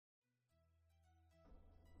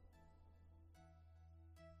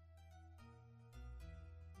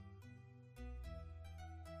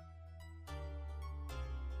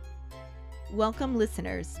Welcome,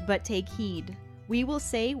 listeners, but take heed. We will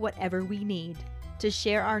say whatever we need to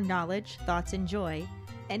share our knowledge, thoughts, and joy,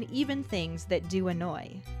 and even things that do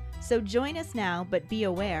annoy. So join us now, but be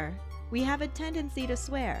aware, we have a tendency to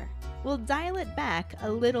swear. We'll dial it back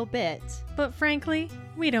a little bit. But frankly,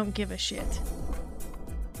 we don't give a shit.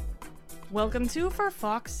 Welcome to For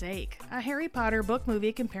Fuck's Sake, a Harry Potter book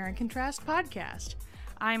movie compare and contrast podcast.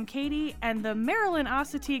 I'm Katie, and the Marilyn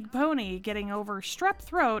Osseteague pony getting over strep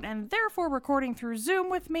throat and therefore recording through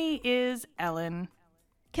Zoom with me is Ellen.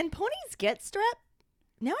 Can ponies get strep?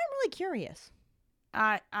 Now I'm really curious.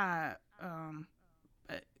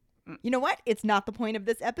 You know what? It's not the point of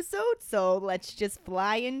this episode, so let's just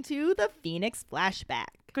fly into the Phoenix flashback.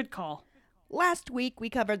 Good call. Last week,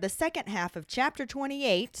 we covered the second half of Chapter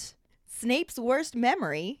 28, Snape's worst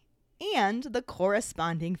memory, and the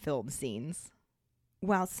corresponding film scenes.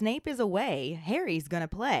 While Snape is away, Harry's gonna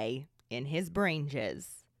play in his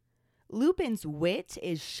branges. Lupin's wit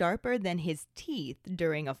is sharper than his teeth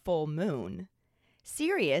during a full moon.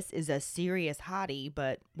 Sirius is a serious hottie,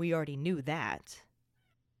 but we already knew that.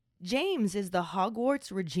 James is the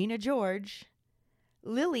Hogwarts Regina George.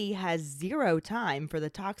 Lily has zero time for the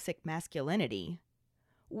toxic masculinity.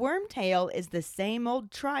 Wormtail is the same old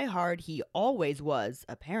tryhard he always was,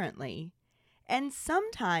 apparently. And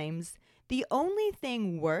sometimes the only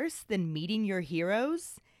thing worse than meeting your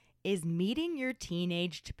heroes is meeting your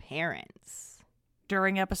teenaged parents.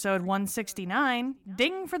 During episode 169,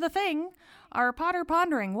 Ding for the Thing, our Potter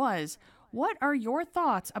Pondering was, what are your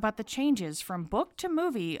thoughts about the changes from book to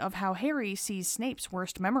movie of how Harry sees Snape's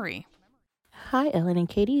worst memory? Hi, Ellen and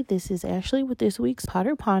Katie. This is Ashley with this week's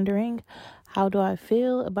Potter Pondering. How do I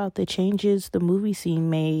feel about the changes the movie scene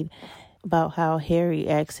made about how Harry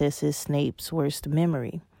accesses Snape's worst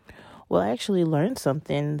memory? Well, I actually learned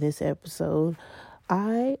something this episode.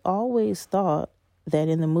 I always thought that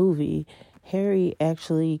in the movie, Harry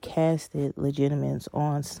actually casted Legitimates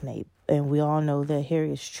on Snape. And we all know that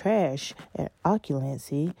Harry is trash at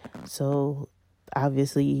Occlumency, so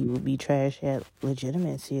obviously he would be trash at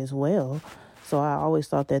Legitimacy as well. So I always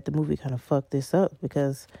thought that the movie kind of fucked this up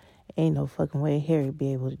because ain't no fucking way Harry would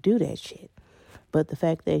be able to do that shit. But the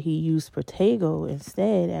fact that he used Protego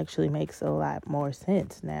instead actually makes a lot more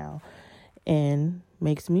sense now and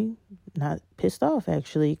makes me not pissed off,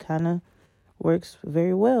 actually. Kind of works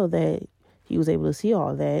very well that he was able to see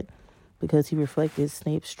all that because he reflected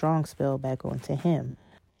Snape's strong spell back onto him.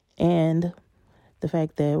 And the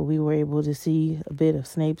fact that we were able to see a bit of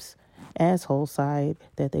Snape's asshole side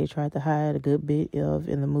that they tried to hide a good bit of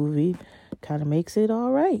in the movie kind of makes it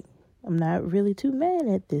all right. I'm not really too mad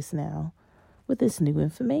at this now with this new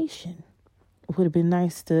information. It would have been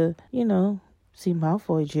nice to, see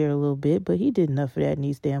Malfoy jeer a little bit, but he did enough of that in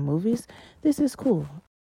these damn movies. This is cool.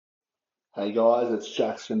 Hey guys, it's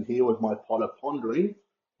Jackson here with my Potter Pondering.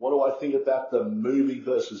 What do I think about the movie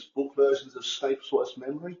versus book versions of Snape's worst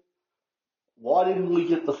memory? Why didn't we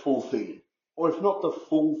get the full thing? Or if not the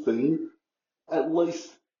full thing, at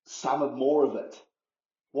least some of more of it.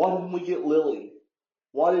 Why didn't we get Lily?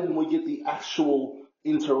 Why didn't we get the actual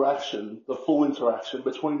interaction, the full interaction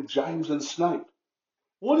between James and Snape?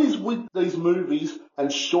 What is with these movies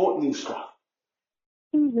and shortening stuff?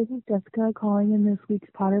 Hey, this is Jessica calling in this week's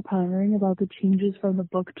Potter Pondering about the changes from the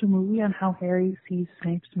book to movie on how Harry sees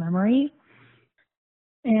Snape's memory.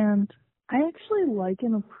 And I actually like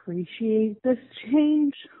and appreciate this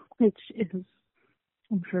change, which is,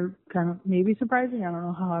 I'm sure, kind of maybe surprising. I don't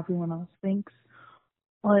know how everyone else thinks.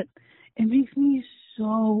 But it makes me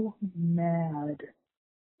so mad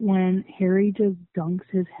when Harry just dunks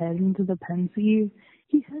his head into the Pensieve.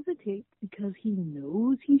 He hesitates because he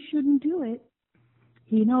knows he shouldn't do it.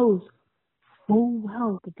 He knows full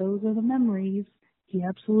well that those are the memories he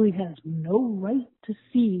absolutely has no right to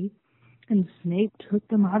see, and Snape took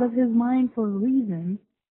them out of his mind for a reason.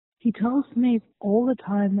 He tells Snape all the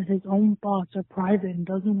time that his own thoughts are private and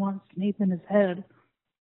doesn't want Snape in his head,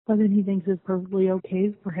 but then he thinks it's perfectly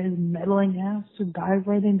okay for his meddling ass to dive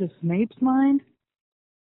right into Snape's mind.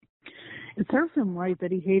 It serves him right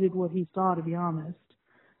that he hated what he saw, to be honest.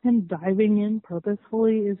 Him diving in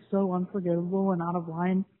purposefully is so unforgivable and out of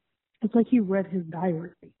line. It's like he read his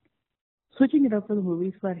diary. Switching it up for the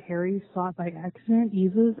movie so that Harry saw it by accident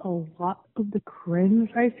eases a lot of the cringe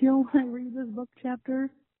I feel when I read this book chapter.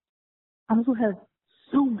 I also have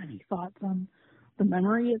so many thoughts on the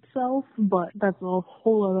memory itself, but that's a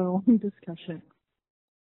whole other long discussion.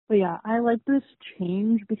 But yeah, I like this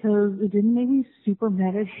change because it didn't make me super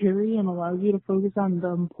mad at Harry and allows you to focus on the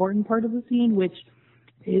important part of the scene, which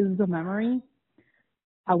is the memory.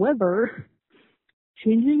 However,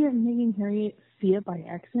 changing it and making Harry see it by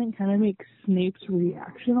accident kind of makes Snape's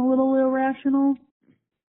reaction a little irrational.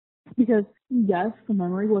 Because, yes, the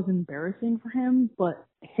memory was embarrassing for him, but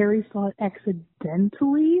Harry saw it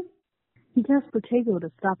accidentally. He asked Protego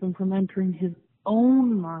to stop him from entering his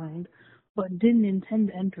own mind, but didn't intend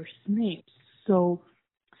to enter Snape's. So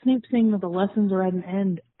Snape saying that the lessons are at an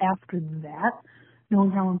end after that,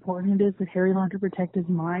 knowing how important it is that Harry learn to protect his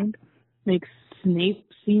mind, makes Snape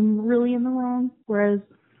seem really in the wrong. Whereas,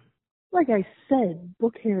 like I said,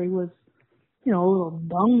 Book Harry was, a little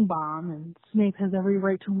dung bomb, and Snape has every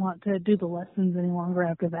right to want to do the lessons any longer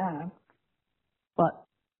after that. But,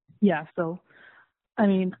 yeah, so,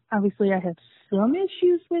 obviously I have some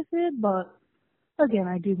issues with it, but, again,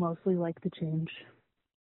 I do mostly like the change.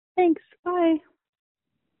 Thanks, bye!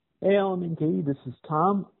 Hey, Ellen and Katie, this is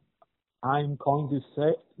Tom. I'm calling to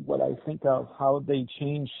say what I think of how they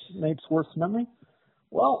changed Snape's worst memory.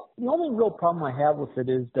 Well, the only real problem I have with it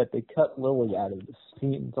is that they cut Lily out of the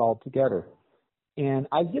scenes altogether. And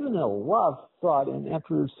I've given it a lot of thought, and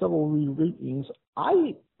after several rereadings,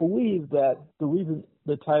 I believe that the reason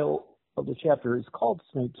the title of the chapter is called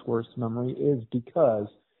Snape's Worst Memory is because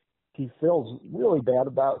he feels really bad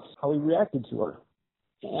about how he reacted to her.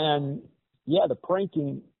 And, yeah, the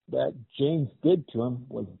pranking that James did to him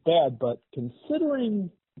was bad, but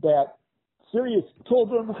considering that Sirius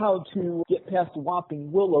told him how to get past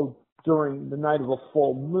Whopping Willow during the night of a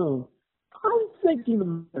full moon, I'm thinking the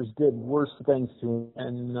mothers did worse things to him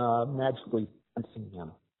and magically sensing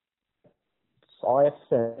him. That's all I have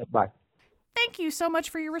to say. Bye. Thank you so much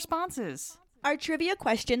for your responses. Our trivia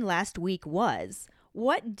question last week was,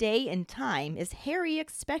 what day and time is Harry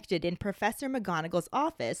expected in Professor McGonagall's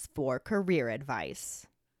office for career advice?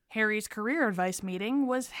 Harry's career advice meeting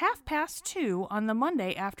was 2:30 on the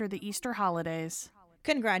Monday after the Easter holidays.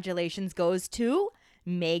 Congratulations goes to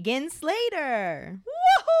Megan Slater.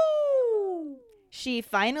 Woohoo! She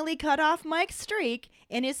finally cut off Mike's streak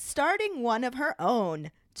and is starting one of her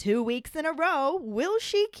own. 2 weeks in a row. Will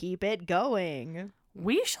she keep it going?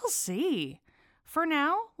 We shall see. For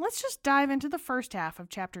now, let's just dive into the first half of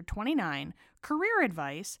Chapter 29, Career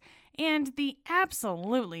Advice, and the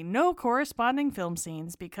absolutely no corresponding film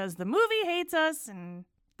scenes because the movie hates us and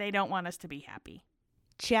they don't want us to be happy.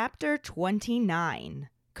 Chapter 29,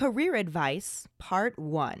 Career Advice, Part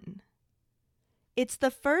 1. It's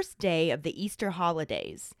the first day of the Easter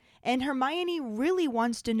holidays, and Hermione really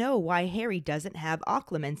wants to know why Harry doesn't have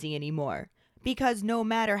occlumency anymore. Because no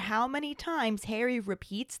matter how many times Harry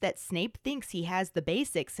repeats that Snape thinks he has the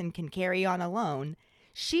basics and can carry on alone,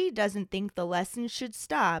 she doesn't think the lesson should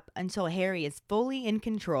stop until Harry is fully in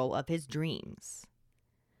control of his dreams.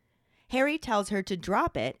 Harry tells her to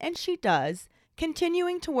drop it, and she does,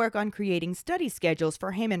 continuing to work on creating study schedules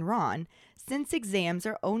for him and Ron, since exams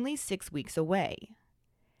are only 6 weeks away.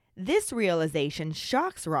 This realization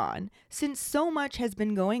shocks Ron, since so much has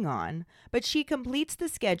been going on, but she completes the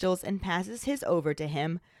schedules and passes his over to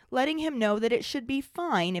him, letting him know that it should be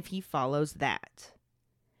fine if he follows that.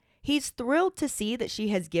 He's thrilled to see that she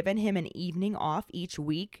has given him an evening off each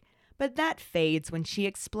week, but that fades when she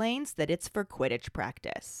explains that it's for Quidditch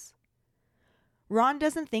practice. Ron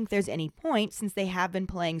doesn't think there's any point since they have been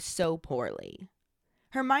playing so poorly.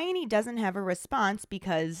 Hermione doesn't have a response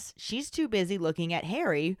because she's too busy looking at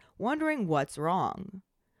Harry, wondering what's wrong.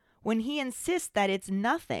 When he insists that it's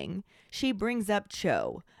nothing, she brings up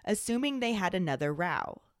Cho, assuming they had another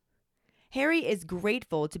row. Harry is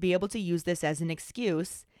grateful to be able to use this as an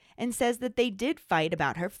excuse and says that they did fight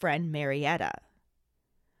about her friend Marietta.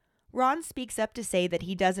 Ron speaks up to say that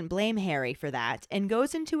he doesn't blame Harry for that and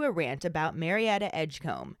goes into a rant about Marietta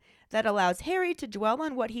Edgecombe that allows Harry to dwell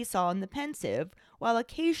on what he saw in the pensive while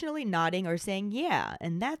occasionally nodding or saying, yeah,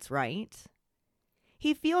 and that's right.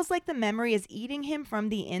 He feels like the memory is eating him from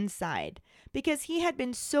the inside because he had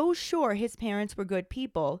been so sure his parents were good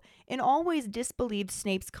people and always disbelieved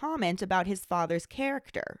Snape's comment about his father's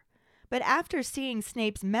character. But after seeing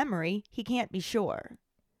Snape's memory, he can't be sure.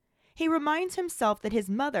 He reminds himself that his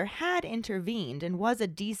mother had intervened and was a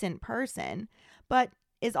decent person, but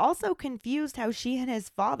is also confused how she and his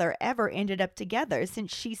father ever ended up together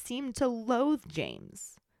since she seemed to loathe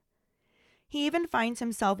James. He even finds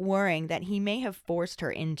himself worrying that he may have forced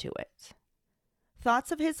her into it.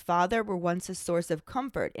 Thoughts of his father were once a source of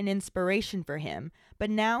comfort and inspiration for him, but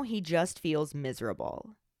now he just feels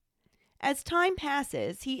miserable. As time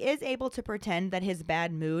passes, he is able to pretend that his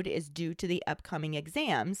bad mood is due to the upcoming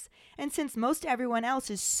exams, and since most everyone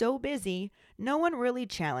else is so busy, no one really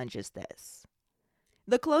challenges this.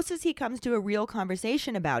 The closest he comes to a real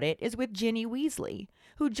conversation about it is with Ginny Weasley,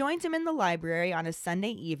 who joins him in the library on a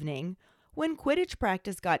Sunday evening, when Quidditch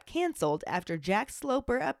practice got canceled after Jack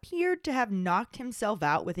Sloper appeared to have knocked himself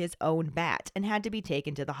out with his own bat and had to be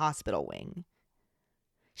taken to the hospital wing.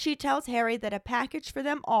 She tells Harry that a package for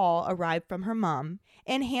them all arrived from her mom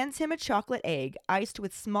and hands him a chocolate egg iced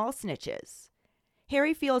with small snitches.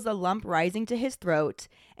 Harry feels a lump rising to his throat,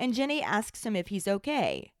 and Ginny asks him if he's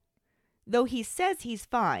okay. Though he says he's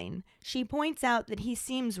fine, she points out that he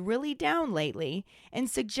seems really down lately and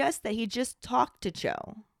suggests that he just talk to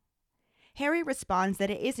Cho. Harry responds that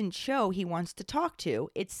it isn't Cho he wants to talk to,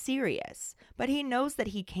 it's Sirius, but he knows that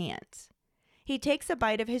he can't. He takes a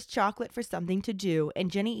bite of his chocolate for something to do, and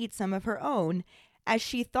Ginny eats some of her own, as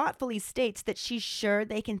she thoughtfully states that she's sure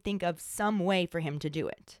they can think of some way for him to do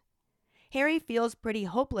it. Harry feels pretty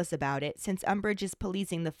hopeless about it since Umbridge is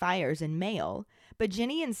policing the fires in Mail, but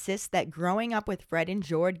Ginny insists that growing up with Fred and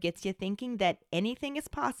George gets you thinking that anything is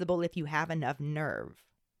possible if you have enough nerve.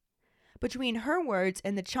 Between her words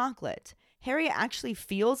and the chocolate, Harry actually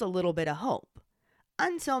feels a little bit of hope,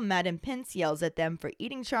 until Madame Pince yells at them for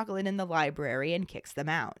eating chocolate in the library and kicks them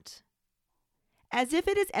out. As if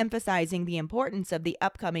it is emphasizing the importance of the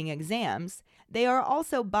upcoming exams, they are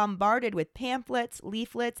also bombarded with pamphlets,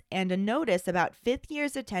 leaflets, and a notice about fifth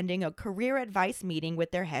years attending a career advice meeting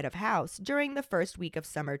with their head of house during the first week of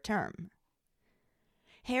summer term.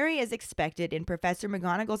 Harry is expected in Professor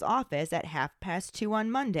McGonagall's office at 2:30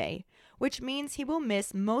 on Monday, which means he will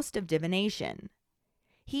miss most of divination.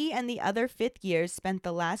 He and the other fifth years spent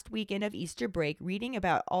the last weekend of Easter break reading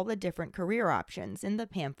about all the different career options in the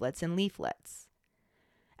pamphlets and leaflets.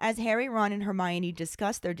 As Harry, Ron, and Hermione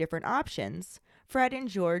discuss their different options, Fred and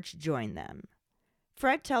George join them.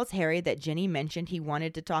 Fred tells Harry that Ginny mentioned he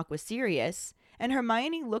wanted to talk with Sirius, and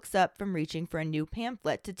Hermione looks up from reaching for a new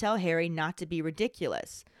pamphlet to tell Harry not to be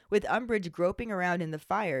ridiculous, with Umbridge groping around in the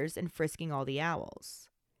fires and frisking all the owls.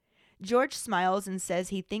 George smiles and says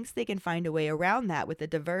he thinks they can find a way around that with a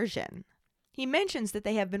diversion. He mentions that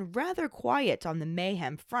they have been rather quiet on the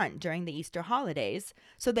mayhem front during the Easter holidays,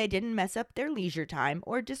 so they didn't mess up their leisure time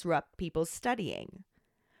or disrupt people's studying.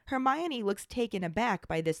 Hermione looks taken aback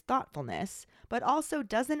by this thoughtfulness, but also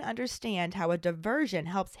doesn't understand how a diversion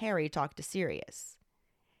helps Harry talk to Sirius.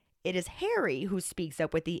 It is Harry who speaks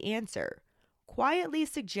up with the answer, quietly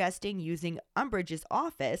suggesting using Umbridge's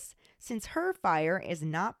office since her fire is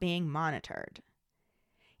not being monitored.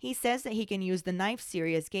 He says that he can use the knife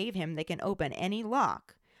Sirius gave him that can open any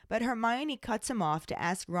lock, but Hermione cuts him off to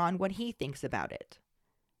ask Ron what he thinks about it.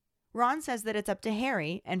 Ron says that it's up to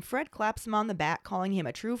Harry, and Fred claps him on the back, calling him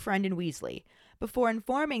a true friend in Weasley, before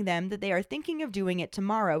informing them that they are thinking of doing it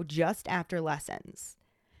tomorrow just after lessons.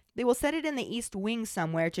 They will set it in the East Wing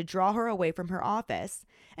somewhere to draw her away from her office,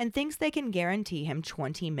 and thinks they can guarantee him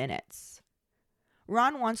 20 minutes.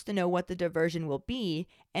 Ron wants to know what the diversion will be,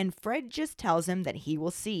 and Fred just tells him that he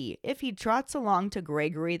will see if he trots along to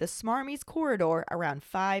Gregory the Smarmy's corridor around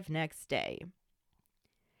 5 next day.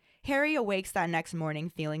 Harry awakes that next morning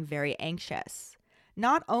feeling very anxious,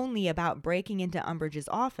 not only about breaking into Umbridge's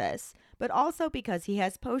office, but also because he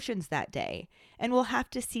has potions that day and will have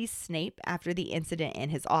to see Snape after the incident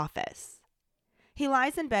in his office. He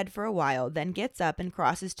lies in bed for a while, then gets up and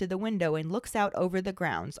crosses to the window and looks out over the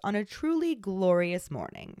grounds on a truly glorious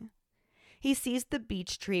morning. He sees the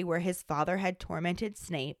beech tree where his father had tormented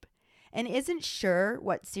Snape, and isn't sure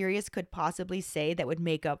what Sirius could possibly say that would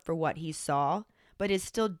make up for what he saw, but is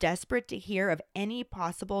still desperate to hear of any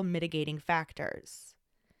possible mitigating factors.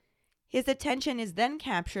 His attention is then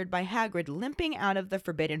captured by Hagrid limping out of the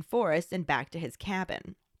Forbidden Forest and back to his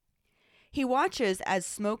cabin. He watches as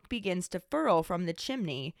smoke begins to furl from the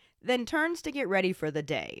chimney, then turns to get ready for the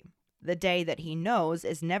day. The day that he knows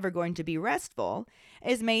is never going to be restful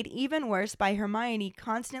is made even worse by Hermione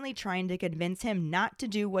constantly trying to convince him not to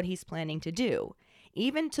do what he's planning to do,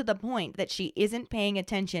 even to the point that she isn't paying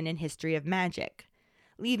attention in History of Magic,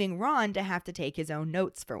 leaving Ron to have to take his own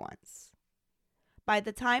notes for once. By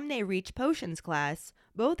the time they reach potions class,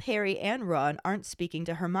 both Harry and Ron aren't speaking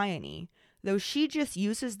to Hermione, though she just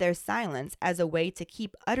uses their silence as a way to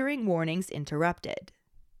keep uttering warnings interrupted.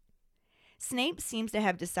 Snape seems to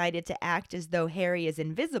have decided to act as though Harry is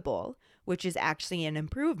invisible, which is actually an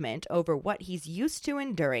improvement over what he's used to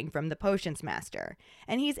enduring from the Potions Master,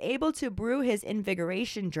 and he's able to brew his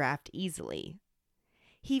invigoration draft easily.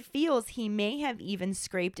 He feels he may have even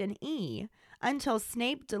scraped an E, until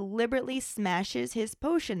Snape deliberately smashes his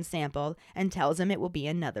potion sample and tells him it will be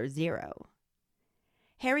another 0.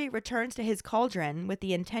 Harry returns to his cauldron with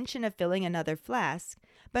the intention of filling another flask,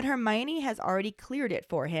 but Hermione has already cleared it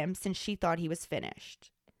for him since she thought he was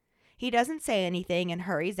finished. He doesn't say anything and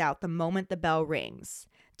hurries out the moment the bell rings,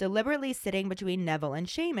 deliberately sitting between Neville and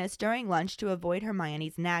Seamus during lunch to avoid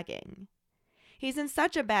Hermione's nagging. He's in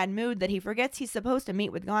such a bad mood that he forgets he's supposed to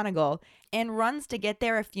meet with McGonagall and runs to get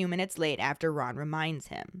there a few minutes late after Ron reminds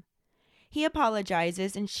him. He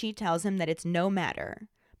apologizes and she tells him that it's no matter,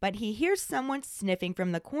 but he hears someone sniffing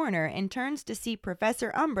from the corner and turns to see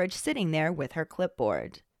Professor Umbridge sitting there with her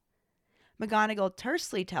clipboard. McGonagall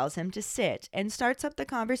tersely tells him to sit and starts up the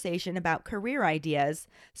conversation about career ideas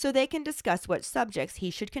so they can discuss what subjects he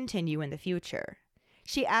should continue in the future.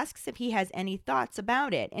 She asks if he has any thoughts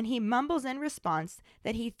about it, and he mumbles in response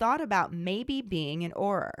that he thought about maybe being an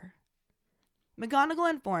Auror. McGonagall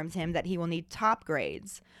informs him that he will need top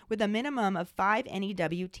grades, with a minimum of 5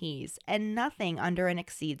 NEWTs and nothing under and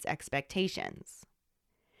exceeds expectations.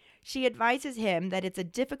 She advises him that it's a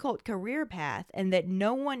difficult career path and that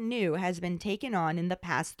no one new has been taken on in the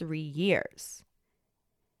past 3 years.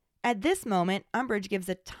 At this moment, Umbridge gives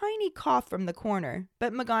a tiny cough from the corner,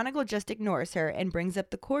 but McGonagall just ignores her and brings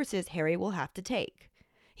up the courses Harry will have to take.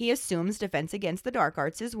 He assumes Defense Against the Dark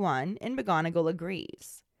Arts is one, and McGonagall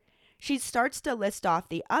agrees. She starts to list off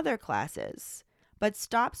the other classes, but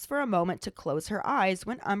stops for a moment to close her eyes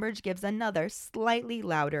when Umbridge gives another, slightly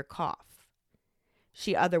louder cough.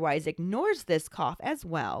 She otherwise ignores this cough as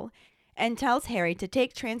well, and tells Harry to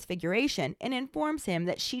take Transfiguration and informs him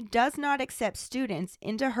that she does not accept students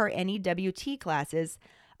into her NEWT classes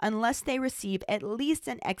unless they receive at least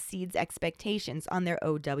an exceeds expectations on their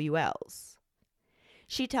OWLs.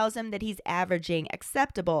 She tells him that he's averaging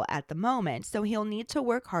acceptable at the moment, so he'll need to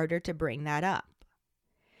work harder to bring that up.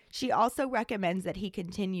 She also recommends that he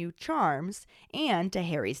continue charms and, to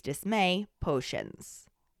Harry's dismay, potions.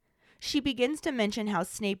 She begins to mention how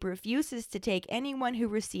Snape refuses to take anyone who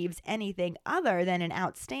receives anything other than an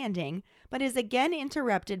outstanding, but is again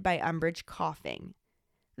interrupted by Umbridge coughing.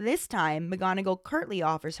 This time, McGonagall curtly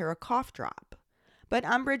offers her a cough drop, but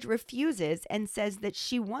Umbridge refuses and says that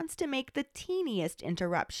she wants to make the teeniest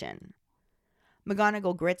interruption.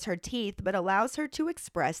 McGonagall grits her teeth but allows her to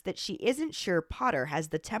express that she isn't sure Potter has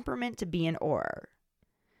the temperament to be an Auror.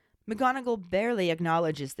 McGonagall barely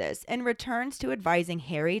acknowledges this and returns to advising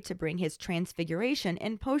Harry to bring his Transfiguration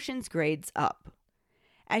and potions grades up.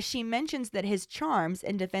 As she mentions that his charms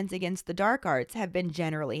and Defense Against the Dark Arts have been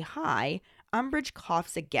generally high, Umbridge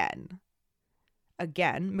coughs again.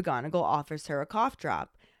 Again, McGonagall offers her a cough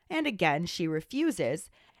drop, and again she refuses,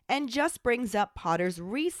 and just brings up Potter's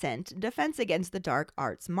recent Defense Against the Dark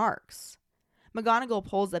Arts marks. McGonagall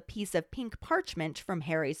pulls a piece of pink parchment from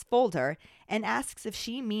Harry's folder and asks if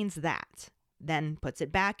she means that, then puts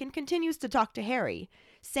it back and continues to talk to Harry,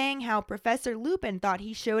 saying how Professor Lupin thought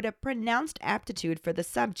he showed a pronounced aptitude for the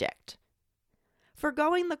subject.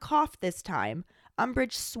 Forgoing the cough this time,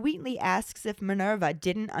 Umbridge sweetly asks if Minerva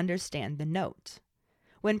didn't understand the note.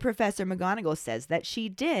 When Professor McGonagall says that she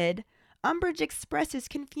did, Umbridge expresses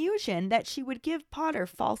confusion that she would give Potter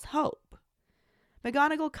false hope.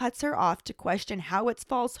 McGonagall cuts her off to question how it's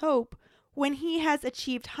false hope when he has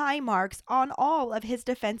achieved high marks on all of his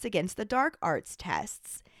Defense Against the Dark Arts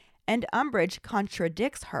tests, and Umbridge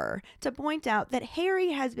contradicts her to point out that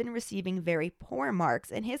Harry has been receiving very poor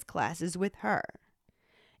marks in his classes with her.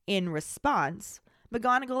 In response,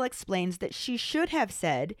 McGonagall explains that she should have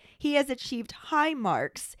said he has achieved high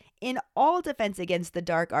marks in all Defense Against the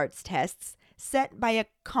Dark Arts tests set by a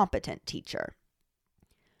competent teacher.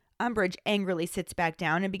 Umbridge angrily sits back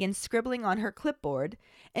down and begins scribbling on her clipboard,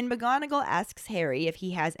 and McGonagall asks Harry if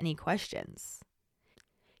he has any questions.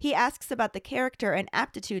 He asks about the character and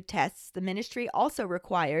aptitude tests the Ministry also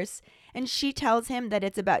requires, and she tells him that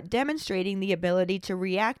it's about demonstrating the ability to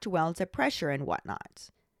react well to pressure and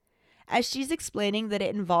whatnot. As she's explaining that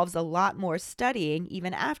it involves a lot more studying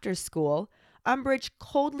even after school, Umbridge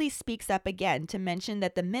coldly speaks up again to mention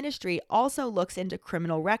that the Ministry also looks into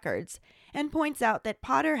criminal records and points out that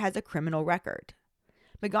Potter has a criminal record.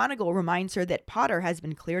 McGonagall reminds her that Potter has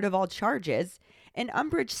been cleared of all charges, and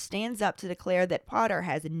Umbridge stands up to declare that Potter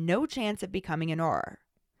has no chance of becoming an Auror.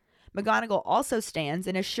 McGonagall also stands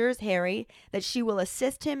and assures Harry that she will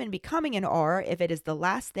assist him in becoming an Auror if it is the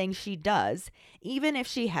last thing she does, even if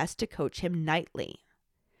she has to coach him nightly.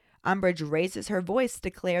 Umbridge raises her voice to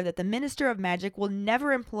declare that the Minister of Magic will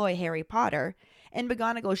never employ Harry Potter, and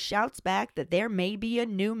McGonagall shouts back that there may be a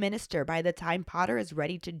new minister by the time Potter is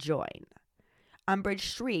ready to join. Umbridge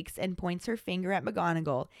shrieks and points her finger at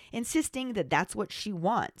McGonagall, insisting that that's what she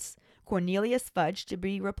wants, Cornelius Fudge to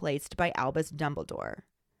be replaced by Albus Dumbledore.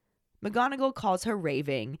 McGonagall calls her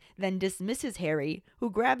raving, then dismisses Harry, who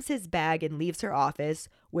grabs his bag and leaves her office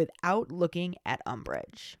without looking at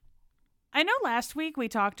Umbridge. I know last week we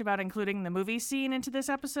talked about including the movie scene into this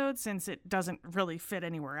episode since it doesn't really fit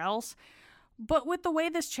anywhere else, But with the way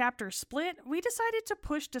this chapter split, we decided to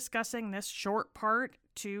push discussing this short part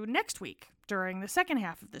to next week during the second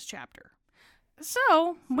half of this chapter.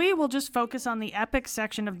 So, we will just focus on the epic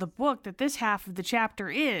section of the book that this half of the chapter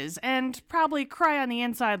is, and probably cry on the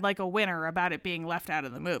inside like a winner about it being left out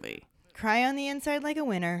of the movie. Cry on the inside like a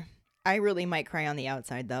winner. I really might cry on the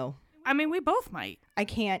outside, though. I mean, we both might. I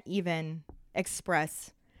can't even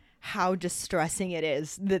express how distressing it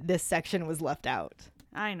is that this section was left out.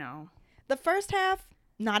 I know. The first half,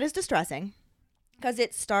 not as distressing, because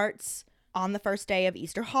it starts on the first day of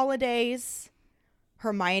Easter holidays.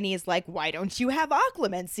 Hermione is like, why don't you have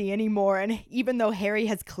occlumency anymore? And even though Harry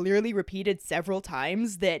has clearly repeated several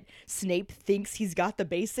times that Snape thinks he's got the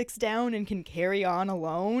basics down and can carry on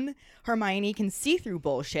alone, Hermione can see through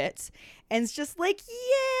bullshit and it's just like,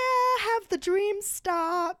 yeah, have the dream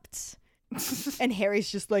stopped? And Harry's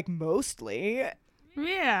just like, mostly.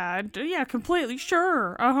 Yeah, completely,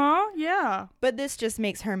 sure. Yeah. But this just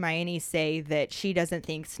makes Hermione say that she doesn't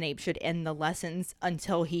think Snape should end the lessons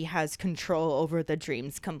until he has control over the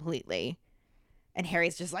dreams completely. And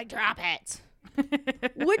Harry's just like, drop it.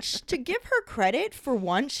 Which, to give her credit, for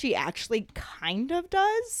once, she actually kind of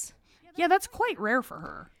does. Yeah, that's quite rare for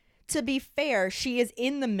her. To be fair, she is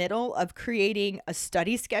in the middle of creating a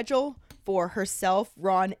study schedule for herself,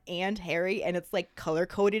 Ron, and Harry, and it's like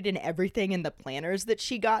color-coded in everything in the planners that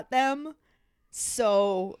she got them.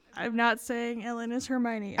 So I'm not saying Ellen is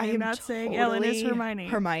Hermione. I am not saying Ellen is Hermione.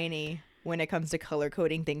 Hermione, when it comes to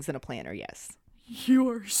color-coding things in a planner, yes. You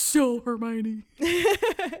are so Hermione.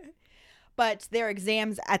 But their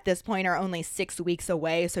exams at this point are only 6 weeks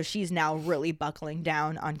away, so she's now really buckling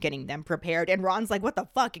down on getting them prepared. And Ron's like, what the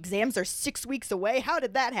fuck? Exams are 6 weeks away? How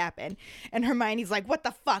did that happen? And Hermione's like, what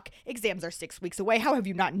the fuck? Exams are 6 weeks away. How have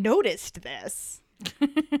you not noticed this?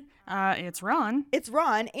 It's Ron. It's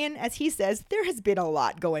Ron, and as he says, there has been a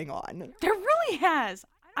lot going on. There really has.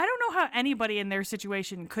 I don't know how anybody in their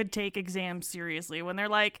situation could take exams seriously when they're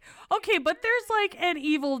like, okay, but there's like an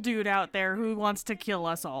evil dude out there who wants to kill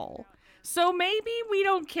us all. So maybe we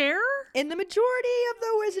don't care? And the majority of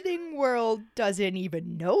the wizarding world doesn't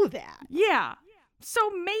even know that. Yeah.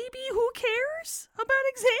 So maybe who cares about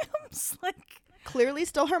exams? Clearly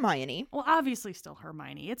still Hermione. Well, obviously still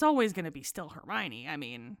Hermione. It's always going to be still Hermione. I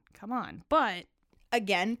mean, come on. But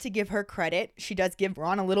again, to give her credit, she does give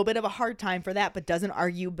Ron a little bit of a hard time for that, but doesn't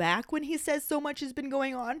argue back when he says so much has been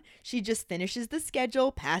going on. She just finishes the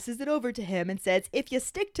schedule, passes it over to him, and says, if you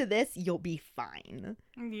stick to this, you'll be fine.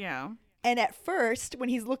 Yeah. And at first, when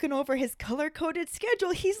he's looking over his color-coded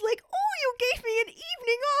schedule, he's like, oh, you gave me an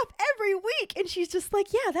evening off every week. And she's just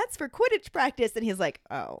like, yeah, that's for Quidditch practice. And he's like,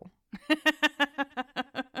 oh.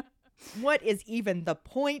 What is even the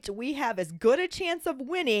point? We have as good a chance of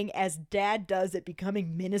winning as Dad does at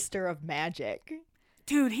becoming Minister of Magic.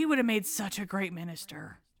 Dude, he would have made such a great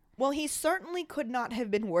minister. Well, he certainly could not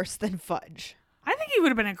have been worse than Fudge. I think he would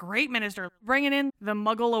have been a great minister, bringing in the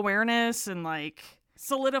Muggle awareness and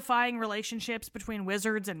solidifying relationships between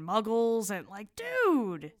wizards and muggles and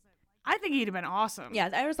dude, I think he'd have been awesome. Yeah,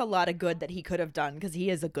 there's a lot of good that he could have done because he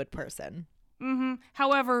is a good person. Mm-hmm.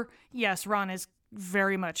 However, yes, Ron is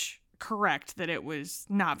very much correct that it was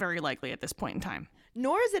not very likely at this point in time.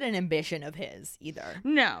 Nor is it an ambition of his either.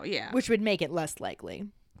 No, yeah. Which would make it less likely.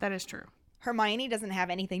 That is true. Hermione doesn't have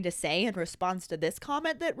anything to say in response to this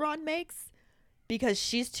comment that Ron makes because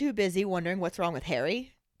she's too busy wondering what's wrong with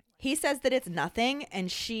Harry. He says that it's nothing,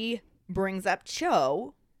 and she brings up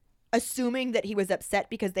Cho, assuming that he was upset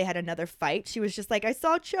because they had another fight. She was just like, I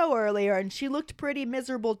saw Cho earlier, and she looked pretty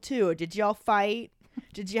miserable too. Did y'all fight?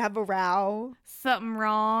 Did you have a row? Something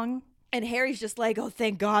wrong? And Harry's just like, oh,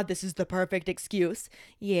 thank God, this is the perfect excuse.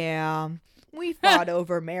 Yeah, we fought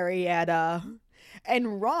over Marietta.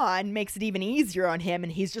 And Ron makes it even easier on him,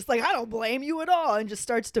 and he's just like, I don't blame you at all, and just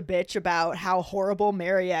starts to bitch about how horrible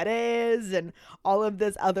Marietta is and all of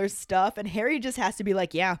this other stuff. And Harry just has to be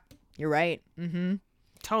like, yeah, you're right. Mm-hmm.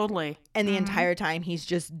 Totally. And the entire time, he's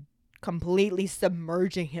just completely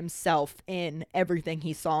submerging himself in everything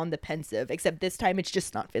he saw in the Pensieve, except this time it's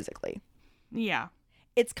just not physically. Yeah.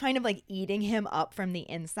 It's kind of like eating him up from the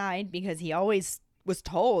inside because he always was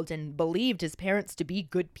told and believed his parents to be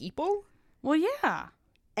good people. Well, yeah.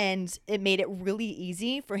 And it made it really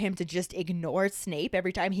easy for him to just ignore Snape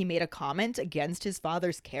every time he made a comment against his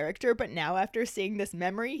father's character. But now after seeing this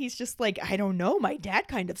memory, he's just like, I don't know, my dad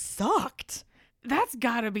kind of sucked. That's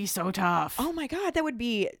gotta be so tough. Oh my God, that would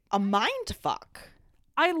be a mind fuck.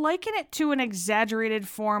 I liken it to an exaggerated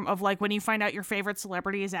form of when you find out your favorite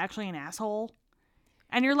celebrity is actually an asshole.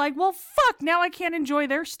 And you're like, well, fuck, now I can't enjoy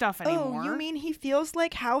their stuff anymore. Oh, you mean he feels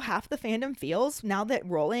like how half the fandom feels now that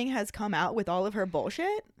Rowling has come out with all of her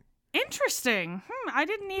bullshit? Interesting. I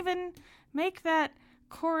didn't even make that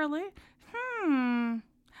correlate.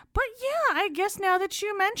 But yeah, I guess now that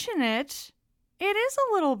you mention it, it is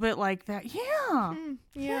a little bit like that. Yeah.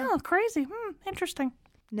 Yeah, crazy. Interesting.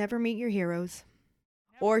 Never meet your heroes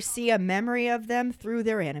or see a memory of them through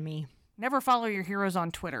their enemy. Never follow your heroes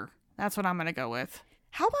on Twitter. That's what I'm going to go with.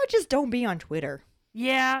 How about just don't be on Twitter?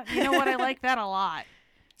 Yeah, you know what? I like that a lot.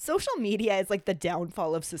 Social media is like the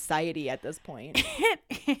downfall of society at this point.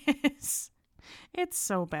 It is. It's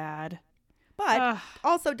so bad. But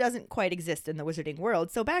also doesn't quite exist in the wizarding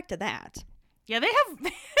world, so back to that. Yeah, they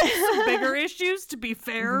have some bigger issues, to be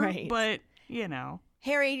fair, Right. But, you know.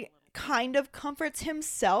 Harry kind of comforts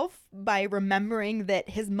himself by remembering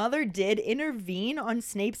that his mother did intervene on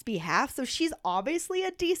Snape's behalf, so she's obviously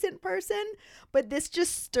a decent person, but this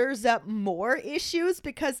just stirs up more issues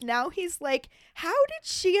because now he's like, how did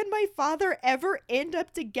she and my father ever end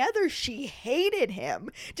up together? She hated him.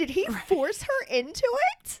 Did he force her into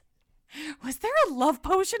it? Was there a love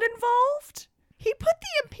potion involved? He put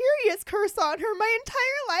the Imperius curse on her. My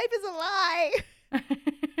entire life is a lie.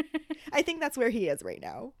 I think that's where he is right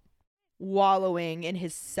now. Wallowing in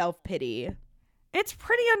his self-pity. It's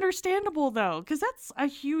pretty understandable, though, because that's a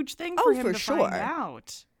huge thing for him to find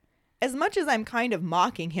out. As much as I'm kind of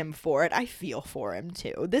mocking him for it, I feel for him,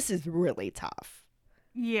 too. This is really tough.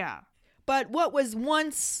 Yeah. But what was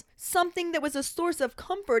once something that was a source of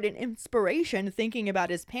comfort and inspiration, thinking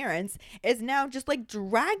about his parents, is now just like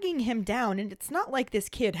dragging him down. And it's not like this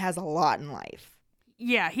kid has a lot in life.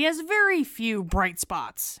 Yeah, he has very few bright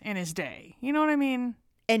spots in his day. You know what I mean?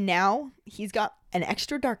 And now he's got an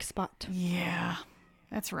extra dark spot. Yeah,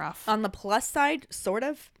 that's rough. On the plus side, sort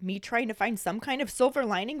of, me trying to find some kind of silver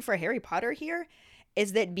lining for Harry Potter here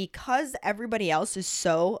is that because everybody else is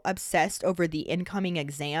so obsessed over the incoming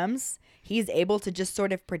exams, he's able to just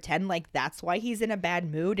sort of pretend like that's why he's in a bad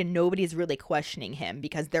mood and nobody's really questioning him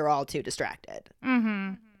because they're all too distracted.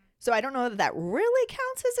 So I don't know that that really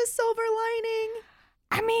counts as a silver lining.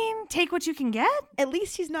 I mean, take what you can get. At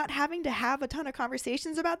least he's not having to have a ton of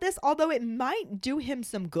conversations about this, although it might do him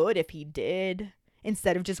some good if he did,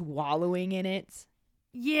 instead of just wallowing in it.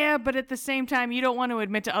 Yeah, but at the same time, you don't want to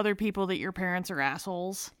admit to other people that your parents are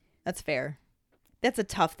assholes. That's fair. That's a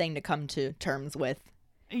tough thing to come to terms with.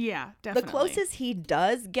 Yeah, definitely. The closest he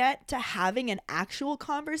does get to having an actual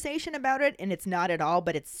conversation about it, and it's not at all,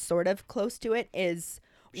 but it's sort of close to it, is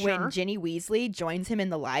when Ginny Weasley joins him in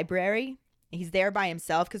the library. He's there by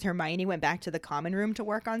himself because Hermione went back to the common room to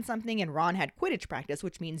work on something, and Ron had Quidditch practice,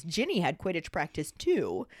 which means Ginny had Quidditch practice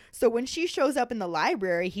too. So when she shows up in the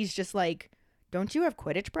library, he's just like, don't you have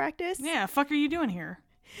Quidditch practice? Yeah, fuck are you doing here?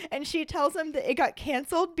 And she tells him that it got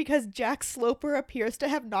canceled because Jack Sloper appears to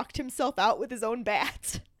have knocked himself out with his own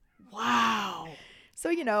bat. Wow. So,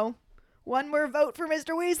 you know, one more vote for Mr.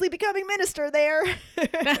 Weasley becoming minister there.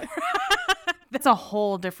 That's a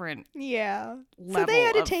whole different yeah. level So they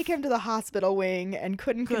had to of... take him to the hospital wing and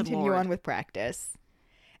couldn't Good continue Lord. on with practice.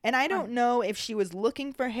 And I don't know if she was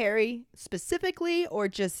looking for Harry specifically or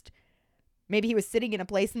just maybe he was sitting in a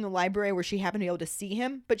place in the library where she happened to be able to see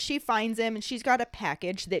him. But she finds him and she's got a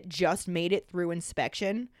package that just made it through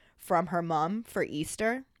inspection from her mom for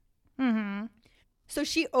Easter. So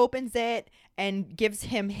she opens it and gives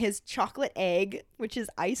him his chocolate egg, which is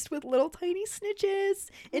iced with little tiny snitches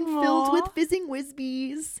and filled with fizzing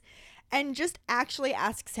whizbees, and just actually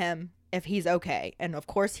asks him if he's okay. And of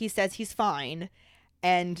course he says he's fine,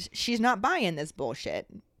 and she's not buying this bullshit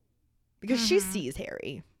because she sees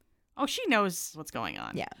Harry. Oh, she knows what's going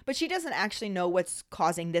on. Yeah, but she doesn't actually know what's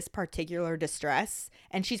causing this particular distress,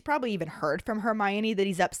 and she's probably even heard from Hermione that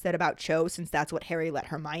he's upset about Cho since that's what Harry let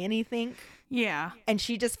Hermione think. Yeah. And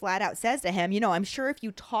she just flat out says to him, you know, I'm sure if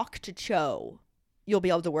you talk to Cho, you'll be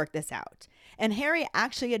able to work this out. And Harry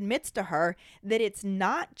actually admits to her that it's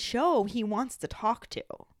not Cho he wants to talk to.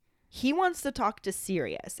 He wants to talk to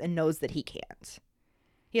Sirius and knows that he can't.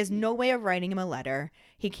 He has no way of writing him a letter.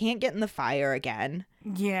 He can't get in the fire again.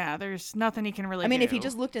 Yeah, there's nothing he can really do. I mean, if he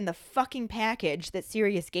just looked in the fucking package that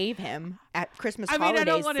Sirius gave him at Christmas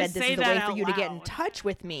holidays, said this is a way for you to get in touch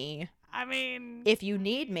with me. I mean... if you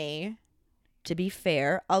need me. To be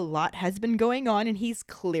fair, a lot has been going on and he's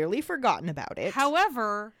clearly forgotten about it.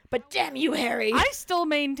 However... but damn you, Harry! I still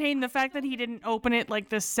maintain the fact that he didn't open it like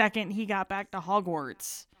the second he got back to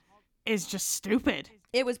Hogwarts is just stupid.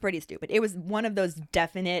 It was pretty stupid. It was one of those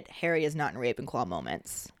definite Harry is not in Ravenclaw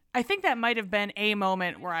moments. I think that might have been a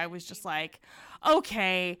moment where I was just like,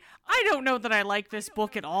 okay, I don't know that I like this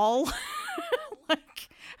book at all. Like,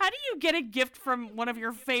 how do you get a gift from one of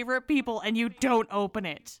your favorite people and you don't open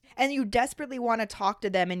it? And you desperately want to talk to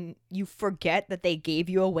them and you forget that they gave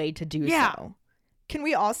you a way to do so. Can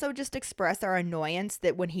we also just express our annoyance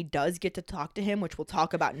that when he does get to talk to him, which we'll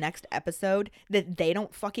talk about next episode, that they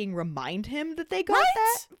don't fucking remind him that they got Right?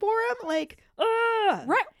 that for him? Like, ugh.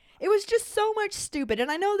 Right. It was just so much stupid. And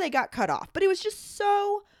I know they got cut off, but it was just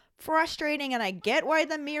so frustrating. And I get why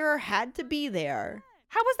the mirror had to be there.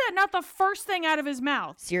 How was that not the first thing out of his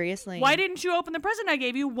mouth? Seriously. Why didn't you open the present I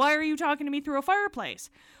gave you? Why are you talking to me through a fireplace?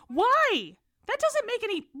 Why? That doesn't make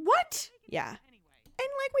any... What? Yeah. And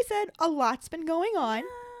like we said, a lot's been going on.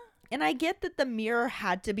 And I get that the mirror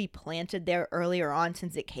had to be planted there earlier on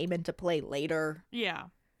since it came into play later. Yeah.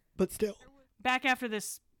 But still. Back after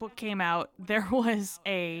this book came out, there was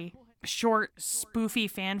a short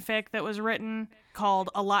spoofy fanfic that was written called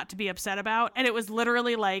A Lot to Be Upset About. And it was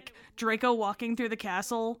literally like Draco walking through the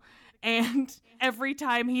castle, and every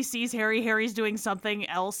time he sees Harry, Harry's doing something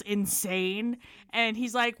else insane. And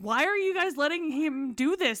he's like, why are you guys letting him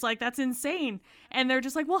do this? Like, that's insane. And they're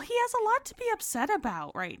just like, well, he has a lot to be upset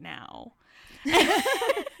about right now.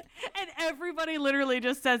 And everybody literally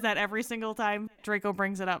just says that every single time Draco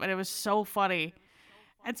brings it up. And it was so funny.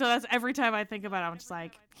 And so that's every time I think about it, I'm just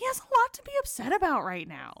like, he has a lot to be upset about right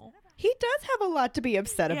now. He does have a lot to be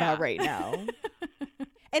upset about right now.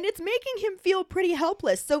 And it's making him feel pretty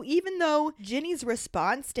helpless. So even though Ginny's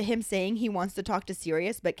response to him saying he wants to talk to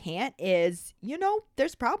Sirius but can't is,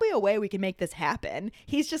 there's probably a way we can make this happen.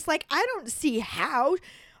 He's just like, I don't see how.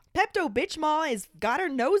 Pepto-Bitchmaw has got her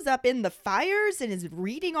nose up in the fires and is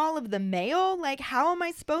reading all of the mail. Like, how am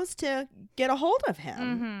I supposed to get a hold of him?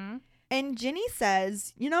 Mm-hmm. And Ginny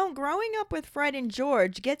says, growing up with Fred and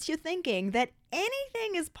George gets you thinking that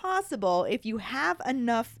anything is possible if you have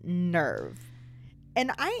enough nerve. And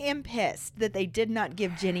I am pissed that they did not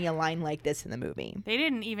give Ginny a line like this in the movie. They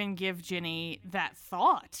didn't even give Ginny that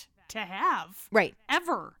thought to have. Right.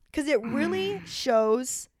 Ever. Because it really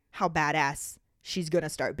shows how badass she's going to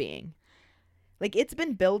start being. Like, it's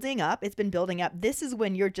been building up. It's been building up. This is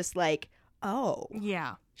when you're just like, oh.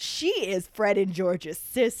 Yeah. She is Fred and George's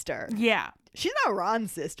sister. Yeah. She's not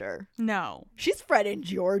Ron's sister. No. She's Fred and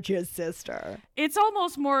George's sister. It's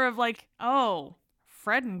almost more of like, oh,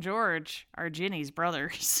 Fred and George are Ginny's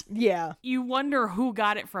brothers. Yeah. You wonder who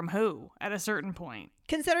got it from who at a certain point.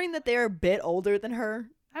 Considering that they're a bit older than her.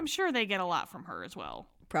 I'm sure they get a lot from her as well.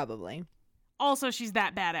 Probably. Also, she's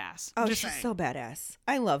that badass. Oh, Just she's saying. so badass.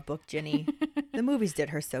 I love Book Ginny. The movies did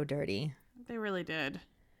her so dirty. They really did.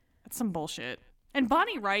 That's some bullshit. And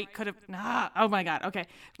Bonnie Wright could have... oh my God. Okay.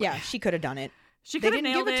 Yeah, she could have done it. She They could have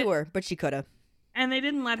didn't nailed give it it. to her, but she could have. And they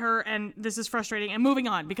didn't let her, and this is frustrating. And moving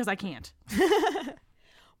on, because I can't.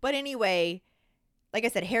 But anyway, like I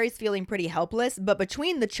said, Harry's feeling pretty helpless, but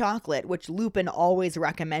between the chocolate, which Lupin always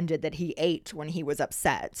recommended that he ate when he was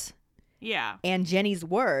upset, Yeah. and Jenny's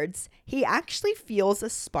words, he actually feels a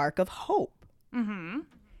spark of hope. Mm-hmm.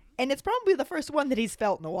 And it's probably the first one that he's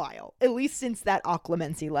felt in a while, at least since that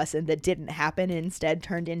occlumency lesson that didn't happen and instead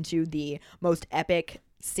turned into the most epic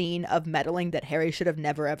scene of meddling that Harry should have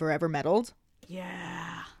never, ever, ever meddled.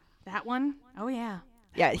 Yeah. That one? Oh, yeah.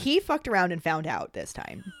 Yeah, he fucked around and found out this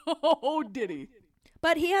time. Oh, did he?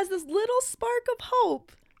 But he has this little spark of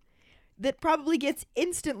hope that probably gets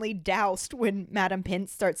instantly doused when Madame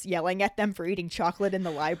Pince starts yelling at them for eating chocolate in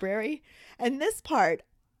the library. And this part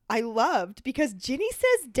I loved because Ginny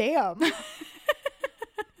says, damn.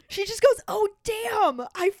 She just goes, oh, damn,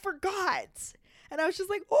 I forgot. And I was just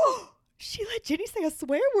like, oh, she let Ginny say a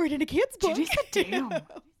swear word in a kid's book. Ginny said, damn. Well,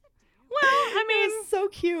 I mean, it was so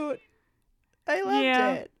cute. I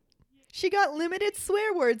loved it. She got limited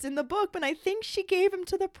swear words in the book, but I think she gave them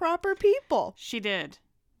to the proper people. she did.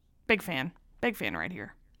 Big fan. Big fan right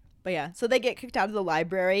here. But yeah, so they get kicked out of the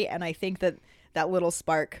library, and I think that that little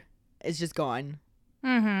spark is just gone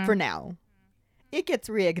for now. It gets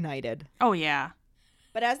reignited. Oh, yeah.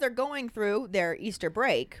 But as they're going through their Easter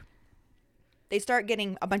break, they start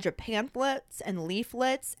getting a bunch of pamphlets and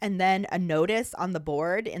leaflets and then a notice on the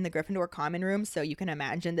board in the Gryffindor common room. So you can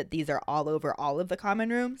imagine that these are all over all of the common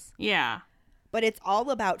rooms. Yeah. But it's all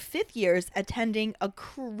about fifth years attending a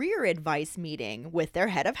career advice meeting with their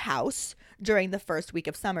head of house during the first week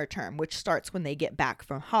of summer term, which starts when they get back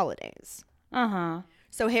from holidays. Uh-huh.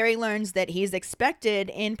 So Harry learns that he's expected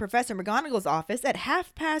in Professor McGonagall's office at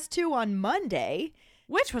 2:30 on Monday.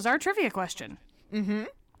 Which was our trivia question.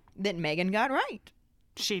 That Megan got right.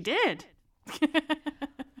 She did.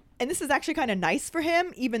 And this is actually kind of nice for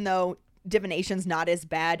him, even though divination's not as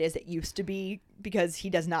bad as it used to be because he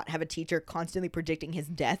does not have a teacher constantly predicting his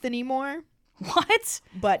death anymore. What?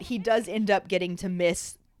 But he does end up getting to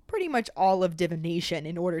miss pretty much all of divination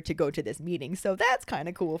in order to go to this meeting. So that's kind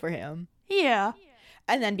of cool for him. Yeah.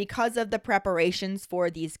 And then because of the preparations for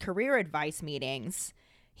these career advice meetings,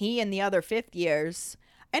 he and the other fifth years,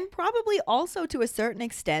 and probably also to a certain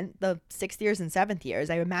extent the sixth years and seventh years,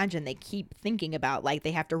 I imagine they keep thinking about, like,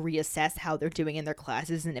 they have to reassess how they're doing in their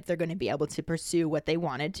classes and if they're going to be able to pursue what they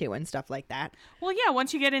wanted to and stuff like that. Well, yeah,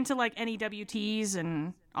 once you get into like NEWTs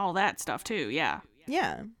and all that stuff too, yeah.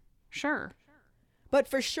 Yeah. Sure. But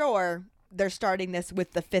for sure, they're starting this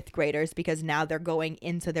with the fifth graders because now they're going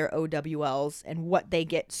into their OWLs, and what they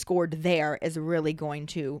get scored there is really going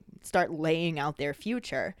to start laying out their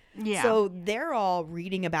future. Yeah. So they're all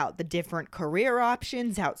reading about the different career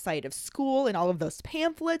options outside of school and all of those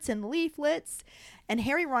pamphlets and leaflets. And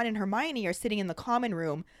Harry, Ron, and Hermione are sitting in the common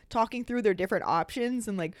room talking through their different options.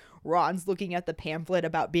 And like Ron's looking at the pamphlet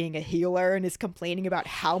about being a healer and is complaining about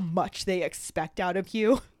how much they expect out of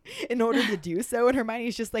you in order to do so. And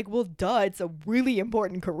Hermione's just like, well, duh, it's a really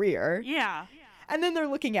important career. Yeah. And then they're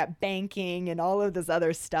looking at banking and all of this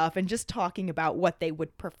other stuff and just talking about what they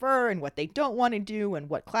would prefer and what they don't want to do and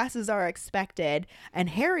what classes are expected. And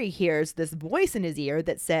Harry hears this voice in his ear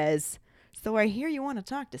that says, so I hear you want to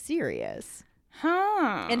talk to Sirius.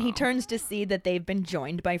 Huh. And he turns to see that they've been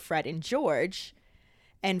joined by Fred and George.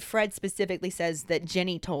 And Fred specifically says that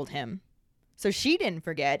Ginny told him. So she didn't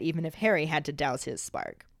forget, even if Harry had to douse his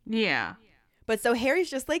spark. Yeah. But so Harry's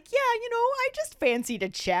just like, yeah, I just fancied a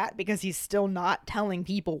chat because he's still not telling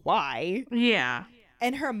people why. Yeah.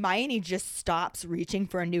 And Hermione just stops reaching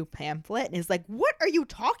for a new pamphlet and is like, what are you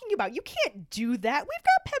talking about? You can't do that. We've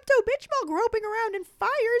got Pepto-Bismol groping around in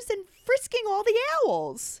fires and frisking all the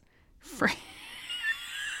owls.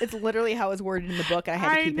 It's literally how it's worded in the book, and I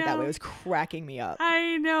had to keep it that way. It was cracking me up.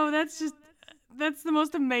 I know. That's the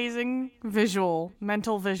most amazing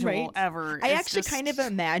mental visual ever. I actually kind of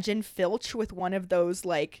imagine Filch with one of those,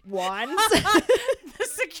 like, wands. The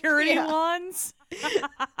security wands.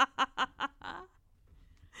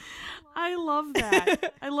 I love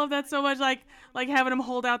that. I love that so much. Like having them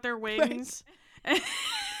hold out their wings. Right.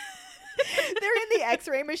 They're in the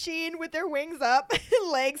x-ray machine with their wings up,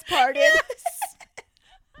 legs parted. Yes.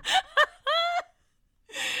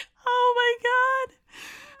 Oh my god.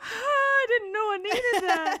 I didn't know I needed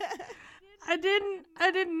that.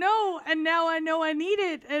 I didn't know, and now I know I need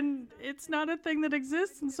it, and it's not a thing that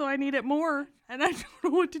exists, and so I need it more, and I don't know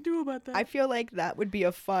what to do about that. I feel like that would be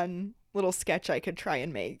a fun little sketch I could try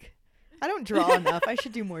and make. I don't draw enough. I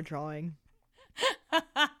should do more drawing.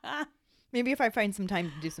 Maybe if I find some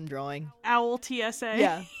time to do some drawing. Owl TSA.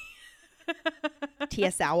 Yeah.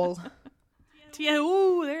 TS Owl.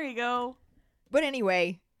 Ooh, there you go. But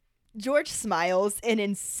anyway, George smiles and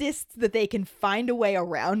insists that they can find a way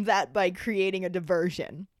around that by creating a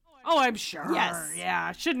diversion. Oh, I'm sure. Yes.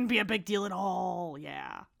 Yeah, shouldn't be a big deal at all.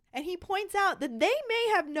 Yeah. And he points out that they may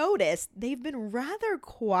have noticed they've been rather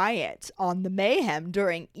quiet on the Mayhem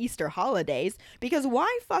during Easter holidays because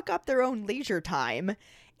why fuck up their own leisure time?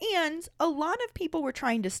 And a lot of people were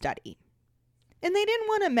trying to study. And they didn't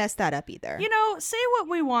want to mess that up either. Say what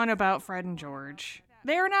we want about Fred and George.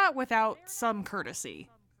 They're not without some courtesy.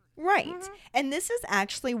 Right. Mm-hmm. And this is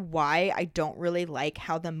actually why I don't really like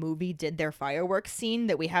how the movie did their fireworks scene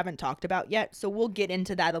that we haven't talked about yet. So we'll get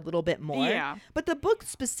into that a little bit more. Yeah. But the book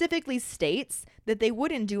specifically states that they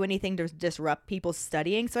wouldn't do anything to disrupt people's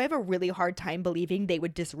studying. So I have a really hard time believing they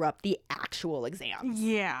would disrupt the actual exams.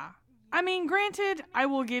 Yeah. I mean, granted, I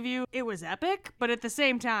will give you, it was epic, but at the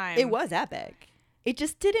same time... It was epic. It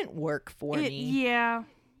just didn't work for me. Yeah.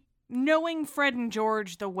 Knowing Fred and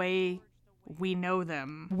George the way we know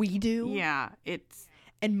them. We do? Yeah, it's...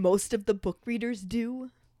 And most of the book readers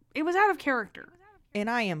do? It was out of character. And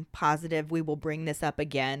I am positive we will bring this up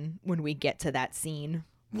again when we get to that scene.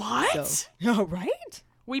 What? So, right?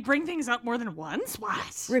 We bring things up more than once?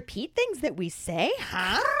 What? Repeat things that we say,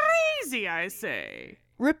 huh? Crazy, I say.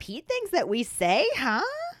 Repeat things that we say, huh?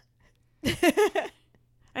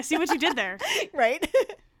 I see what you did there. Right?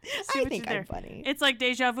 See I what think you did I'm there. funny. It's like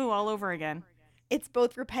deja vu all over again. It's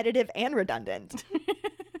both repetitive and redundant.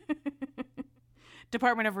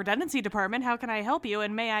 Department of Redundancy Department, how can I help you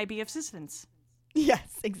and may I be of assistance?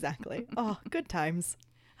 Yes, exactly. Oh, good times.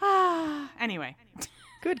 Anyway.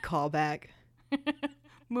 Good callback.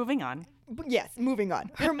 Moving on. Yes, moving on.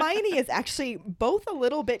 Hermione is actually both a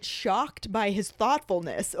little bit shocked by his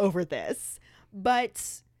thoughtfulness over this,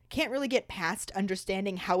 but can't really get past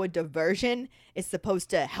understanding how a diversion is supposed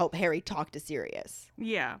to help Harry talk to Sirius.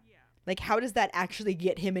 Yeah. Like, how does that actually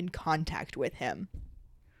get him in contact with him?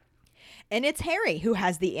 And it's Harry who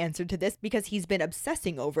has the answer to this because he's been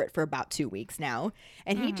obsessing over it for about 2 weeks now.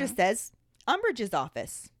 And he just says, Umbridge's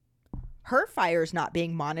office. Her fire's not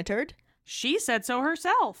being monitored. She said so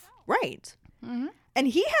herself. Right. And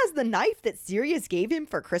he has the knife that Sirius gave him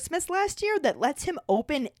for Christmas last year that lets him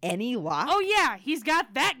open any lock. Oh, yeah, he's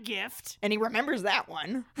got that gift. And he remembers that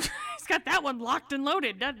one. He's got that one locked and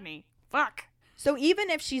loaded, doesn't he? Fuck. So even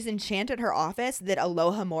if she's enchanted her office that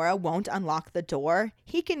Alohomora won't unlock the door,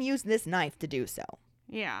 he can use this knife to do so.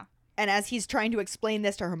 Yeah. And as he's trying to explain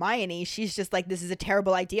this to Hermione, she's just like, this is a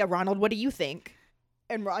terrible idea. Ronald, what do you think?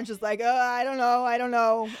 And Ron's just like, I don't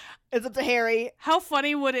know. It's up to Harry. How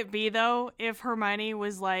funny would it be, though, if Hermione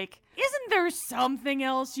was like, isn't there something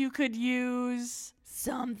else you could use?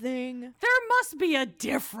 Something. There must be a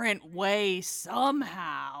different way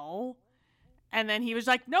somehow. And then he was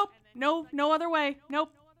like, nope, no other way.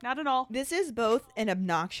 Nope, not at all. This is both an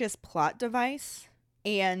obnoxious plot device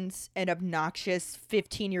and an obnoxious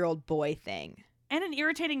 15-year-old boy thing. And an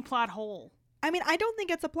irritating plot hole. I mean, I don't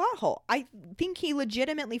think it's a plot hole. I think he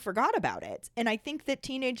legitimately forgot about it. And I think that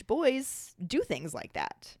teenage boys do things like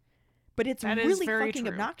that. But it's That is really very fucking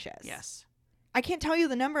true. obnoxious. Yes. I can't tell you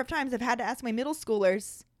the number of times I've had to ask my middle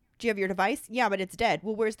schoolers, do you have your device? Yeah, but it's dead.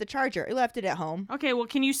 Well, where's the charger? I left it at home. Okay, well,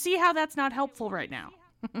 can you see how that's not helpful right now?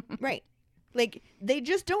 Right. Like, they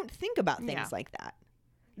just don't think about things Yeah. like that.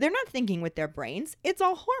 They're not thinking with their brains. It's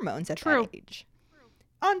all hormones at True. that age.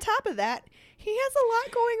 On top of that, he has a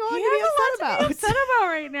lot going on He to be has a lot upset to be upset about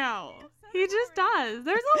right now. He just does.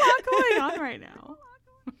 There's a lot going on right now.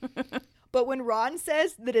 But when Ron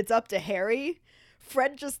says that it's up to Harry,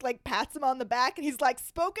 Fred just like pats him on the back and he's like,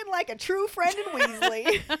 spoken like a true friend in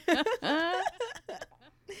Weasley.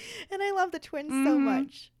 And I love the twins so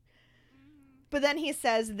much. But then he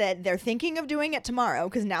says that they're thinking of doing it tomorrow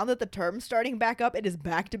because now that the term's starting back up, it is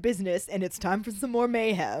back to business and it's time for some more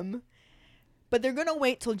mayhem. But they're going to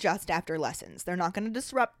wait till just after lessons. They're not going to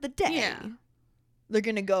disrupt the day. Yeah. They're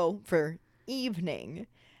going to go for evening.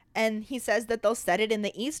 And he says that they'll set it in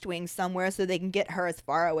the East Wing somewhere so they can get her as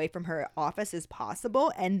far away from her office as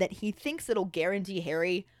possible, and that he thinks it'll guarantee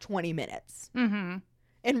Harry 20 minutes. Mm-hmm.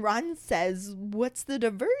 And Ron says, what's the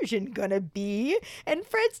diversion gonna be? And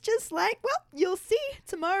Fred's just like, well, you'll see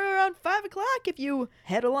tomorrow around 5 o'clock if you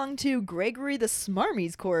head along to Gregory the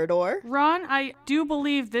Smarmies corridor. Ron, I do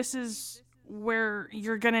believe this is where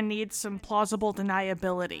you're going to need some plausible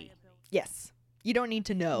deniability. Yes. You don't need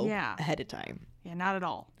to know Yeah. ahead of time. Yeah, not at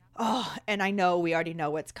all. Oh, and I know we already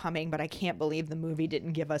know what's coming, but I can't believe the movie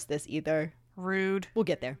didn't give us this either. Rude. We'll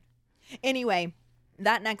get there. Anyway,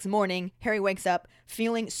 that next morning, Harry wakes up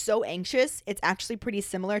feeling so anxious. It's actually pretty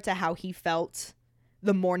similar to how he felt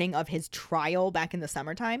the morning of his trial back in the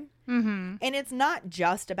summertime. Mm-hmm. And it's not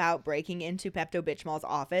just about breaking into Pepto-Bismol's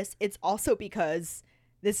office. It's also because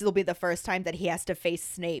this will be the first time that he has to face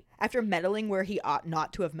Snape after meddling where he ought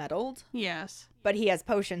not to have meddled. Yes. But he has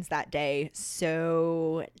potions that day,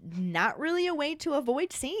 so not really a way to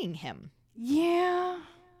avoid seeing him. Yeah.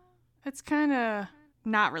 It's kind of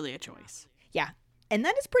not really a choice. Yeah. And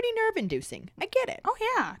that is pretty nerve-inducing. I get it. Oh,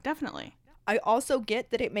 yeah, definitely. I also get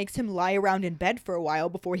that it makes him lie around in bed for a while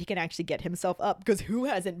before he can actually get himself up, because who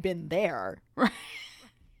hasn't been there?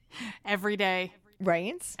 Every day.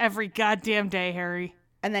 Right? Every goddamn day, Harry.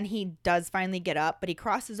 And then he does finally get up, but he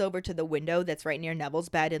crosses over to the window that's right near Neville's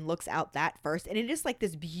bed and looks out that first. And it is like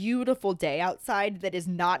this beautiful day outside that is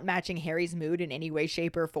not matching Harry's mood in any way,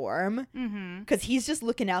 shape, or form. Mm-hmm. Because he's just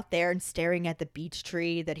looking out there and staring at the beech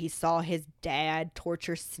tree that he saw his dad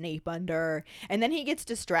torture Snape under. And then he gets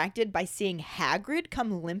distracted by seeing Hagrid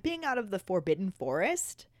come limping out of the Forbidden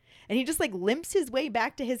Forest. And he just like limps his way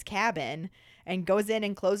back to his cabin and goes in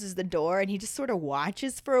and closes the door, and he just sort of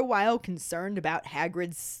watches for a while, concerned about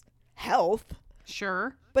Hagrid's health.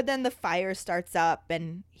 Sure. But then the fire starts up,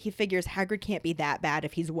 and he figures Hagrid can't be that bad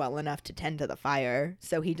if he's well enough to tend to the fire.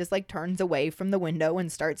 So he just like turns away from the window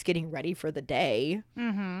and starts getting ready for the day.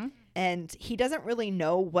 Mm-hmm. And he doesn't really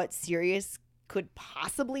know what Sirius could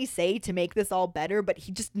possibly say to make this all better, but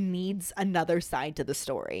he just needs another side to the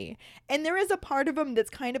story. And there is a part of him that's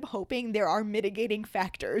kind of hoping there are mitigating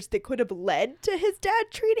factors that could have led to his dad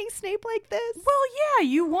treating Snape like this. Well, yeah,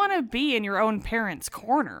 you want to be in your own parents'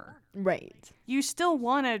 corner. Right. You still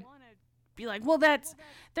want to be like, well,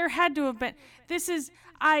 there had to have been,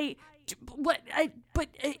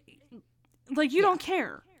 like, you don't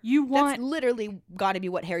care. You want, That's literally got to be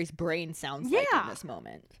what Harry's brain sounds like Yeah. in this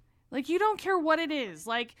moment. like, you don't care what it is.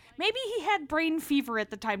 Like, maybe he had brain fever at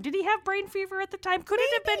the time. Did he have brain fever at the time? Could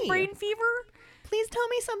it have been Maybe. brain fever? Please tell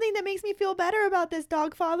me something that makes me feel better about this,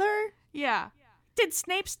 dog father. Yeah. Did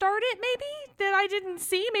Snape start it, maybe? That I didn't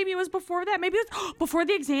see? Maybe it was before that. Maybe it was before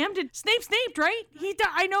the exam. Did Snape snaped, right?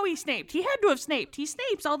 I know he snaped. He had to have snaped. He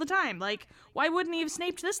snapes all the time. Like, why wouldn't he have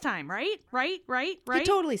snaped this time, right? Right? He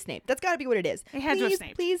totally snaped. That's got to be what it is. He had to have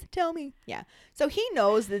snaped. Please tell me. Yeah. So he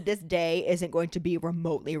knows that this day isn't going to be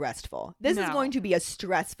remotely restful. This is going to be a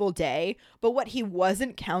stressful day. But what he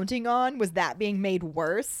wasn't counting on was that being made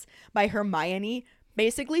worse by Hermione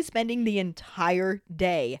basically spending the entire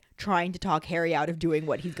day trying to talk Harry out of doing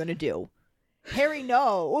what he's going to do. Harry,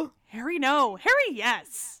 no. Harry, no. Harry,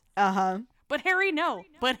 yes. Uh-huh. But Harry, no.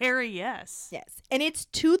 But Harry, yes. Yes. And it's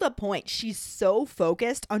to the point. She's so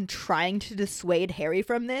focused on trying to dissuade Harry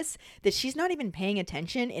from this that she's not even paying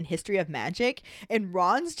attention in History of Magic. And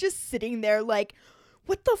Ron's just sitting there like,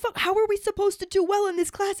 what the fuck? How are we supposed to do well in this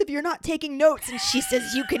class if you're not taking notes? And she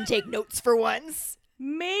says, you can take notes for once.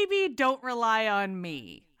 Maybe don't rely on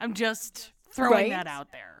me. I'm just throwing that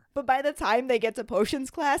out there. But by the time they get to potions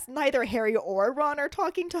class, neither Harry or Ron are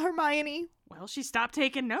talking to Hermione. Well, she stopped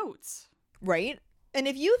taking notes. Right? And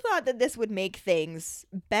if you thought that this would make things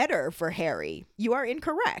better for Harry, you are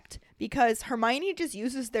incorrect. Because Hermione just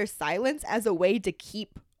uses their silence as a way to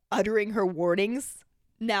keep uttering her warnings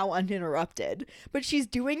now uninterrupted. But she's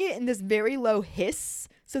doing it in this very low hiss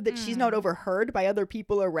so that she's not overheard by other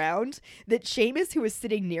people around, that Seamus, who is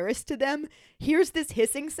sitting nearest to them, hears this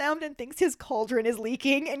hissing sound and thinks his cauldron is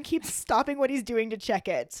leaking and keeps stopping what he's doing to check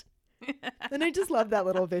it. And I just love that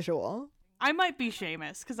little visual. I might be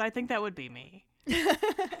Seamus, because I think that would be me.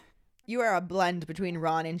 You are a blend between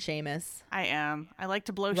Ron and Seamus. I am. I like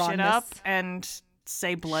to blow Ron-ness. shit up and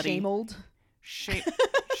say bloody. Shamold.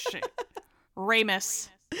 Ramus.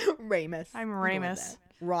 Ramus. I'm Ramus.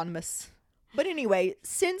 Ronmus. But anyway,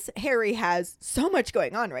 since Harry has so much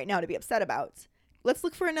going on right now to be upset about, let's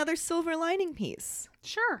look for another silver lining piece.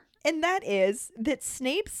 Sure. And that is that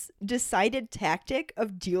Snape's decided tactic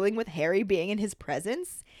of dealing with Harry being in his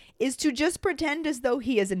presence is to just pretend as though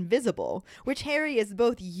he is invisible, which Harry is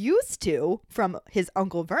both used to from his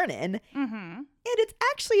Uncle Vernon, and it's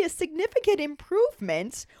actually a significant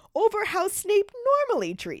improvement over how Snape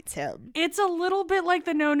normally treats him. It's a little bit like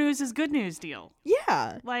the no news is good news deal.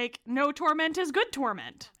 Yeah. Like, no torment is good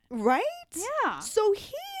torment. Right? Yeah. So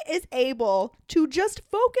he is able to just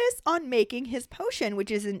focus on making his potion,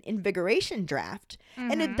 which is an invigoration draft.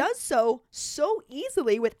 And it does so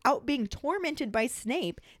easily without being tormented by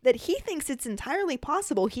Snape that he thinks it's entirely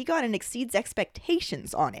possible he got and exceeds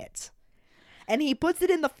expectations on it. And he puts it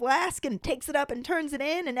in the flask and takes it up and turns it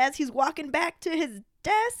in. And as he's walking back to his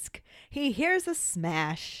desk, he hears a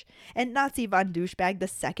smash. And Nazi von Douchebag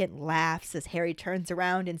II laughs as Harry turns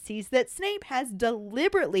around and sees that Snape has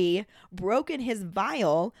deliberately broken his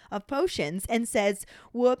vial of potions and says,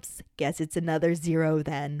 whoops, guess it's another 0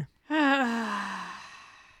 then.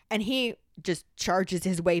 And he just charges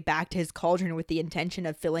his way back to his cauldron with the intention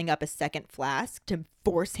of filling up a second flask to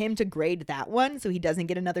force him to grade that one so he doesn't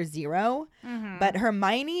get another 0. But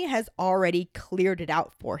Hermione has already cleared it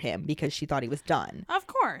out for him because she thought he was done. Of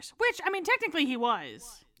course. Which, I mean, technically he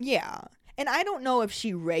was. Yeah. And I don't know if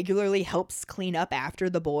she regularly helps clean up after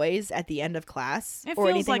the boys at the end of class or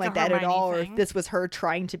anything like that at all, or if this was her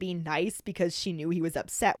trying to be nice because she knew he was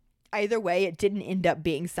upset. Either way, it didn't end up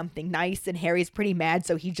being something nice, and Harry's pretty mad,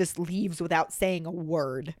 so he just leaves without saying a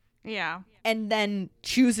word. Yeah. And then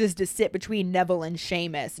chooses to sit between Neville and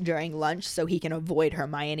Seamus during lunch so he can avoid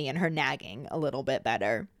Hermione and her nagging a little bit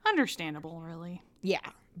better. Understandable, really. Yeah.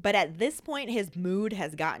 But at this point, his mood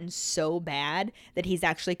has gotten so bad that he's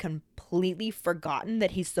actually completely forgotten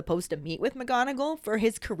that he's supposed to meet with McGonagall for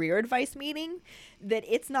his career advice meeting. That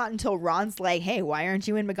it's not until Ron's like, hey, why aren't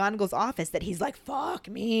you in McGonagall's office? That he's like, fuck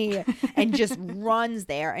me, and just runs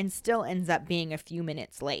there and still ends up being a few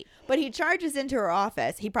minutes late. But he charges into her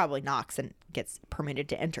office. He probably knocks and gets permitted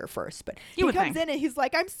to enter first. But he comes in and he's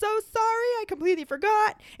like, I'm so sorry. I completely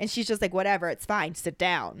forgot. And she's just like, whatever, it's fine. Sit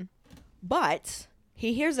down. But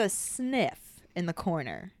he hears a sniff in the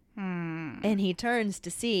corner. And he turns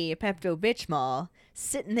to see Pepto-Bismol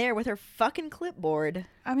sitting there with her fucking clipboard.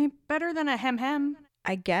 I mean, better than a hem-hem.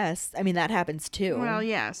 I guess. I mean, that happens too. Well,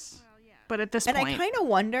 yes. But at this point... And I kind of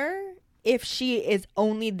wonder if she is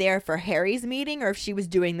only there for Harry's meeting or if she was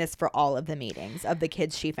doing this for all of the meetings of the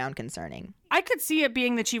kids she found concerning. I could see it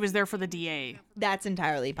being that she was there for the DA. That's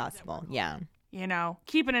entirely possible, yeah. You know,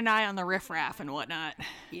 keeping an eye on the riffraff and whatnot.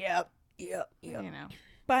 Yep. You know.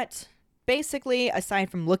 But basically,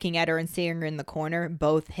 aside from looking at her and seeing her in the corner,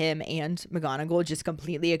 both him and McGonagall just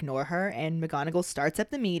completely ignore her. And McGonagall starts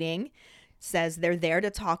up the meeting, says they're there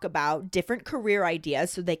to talk about different career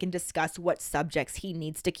ideas so they can discuss what subjects he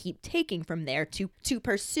needs to keep taking from there to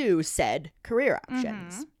pursue said career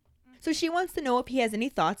options. So she wants to know if he has any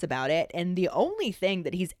thoughts about it, and the only thing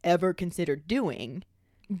that he's ever considered doing,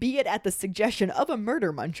 be it at the suggestion of a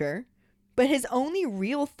murder muncher, but his only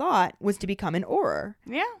real thought was to become an Auror.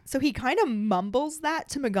 Yeah. So he kind of mumbles that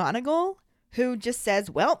to McGonagall, who just says,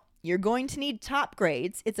 well, you're going to need top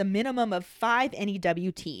grades. It's a minimum of 5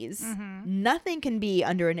 NEWTs. Nothing can be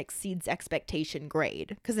under an exceeds expectation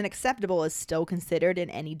grade, because an acceptable is still considered an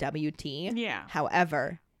NEWT. Yeah.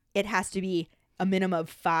 However, it has to be a minimum of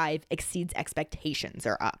 5 exceeds expectations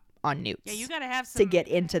or up on Newts. Yeah, you got to have some to get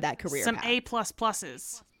into that career some path.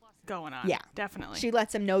 A++s going on. Yeah. Definitely. She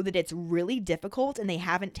lets him know that it's really difficult and they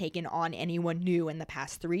haven't taken on anyone new in the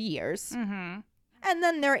past 3 years. And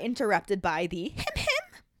then they're interrupted by the him.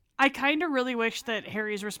 I kind of really wish that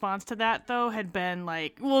Harry's response to that, though, had been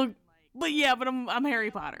like, well, but I'm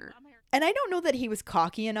Harry Potter. And I don't know that he was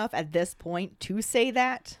cocky enough at this point to say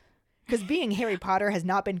that, because being Harry Potter has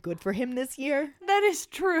not been good for him this year. That is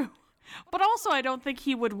true. But also, I don't think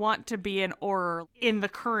he would want to be an Auror in the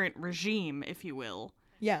current regime, if you will.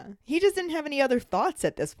 Yeah. He just didn't have any other thoughts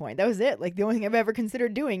at this point. That was it. Like, the only thing I've ever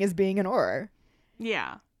considered doing is being an Auror.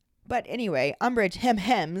 Yeah. But anyway, Umbridge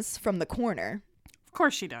hems from the corner. Of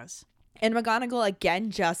course she does. And McGonagall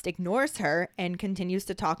again just ignores her and continues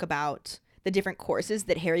to talk about the different courses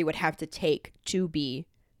that Harry would have to take to be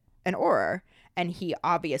an Auror. And he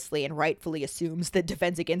obviously and rightfully assumes that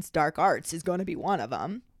Defense Against Dark Arts is going to be one of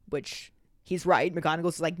them, which he's right.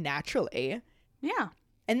 McGonagall's like, naturally. Yeah.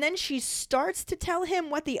 And then she starts to tell him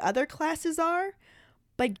what the other classes are,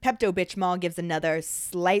 but Pepto-Bismol gives another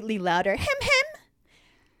slightly louder hem.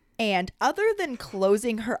 And other than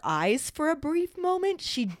closing her eyes for a brief moment,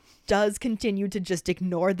 she does continue to just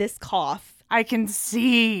ignore this cough. I can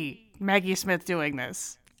see Maggie Smith doing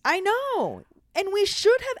this. I know. And we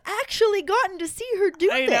should have actually gotten to see her do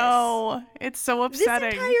this. I know. It's so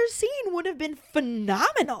upsetting. This entire scene would have been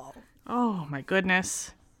phenomenal. Oh, my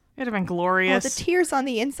goodness. It'd have been glorious. Oh, the tears on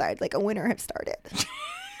the inside like a winter have started.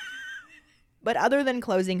 But other than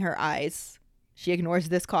closing her eyes, she ignores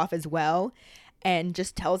this cough as well and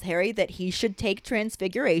just tells Harry that he should take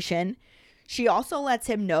Transfiguration. She also lets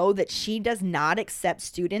him know that she does not accept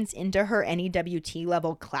students into her NEWT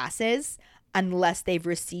level classes unless they've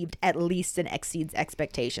received at least an exceeds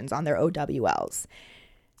expectations on their OWLs.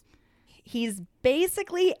 He's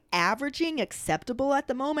basically averaging acceptable at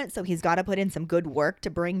the moment, so he's got to put in some good work to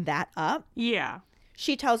bring that up. Yeah.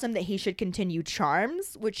 She tells him that he should continue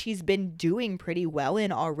charms, which he's been doing pretty well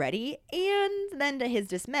in already, and then to his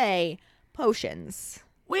dismay, potions.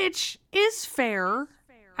 Which is fair.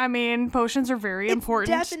 I mean, potions are very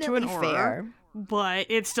important to an Auror, fair. But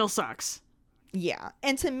it still sucks. Yeah,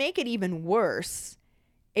 and to make it even worse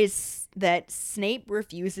is that Snape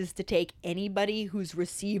refuses to take anybody who's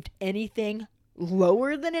received anything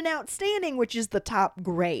lower than an outstanding, which is the top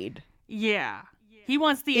grade. Yeah. He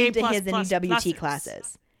wants the into A++ his NEWT pluses.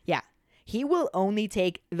 classes. Yeah. He will only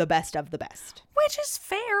take the best of the best. Which is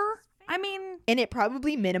fair. I mean... And it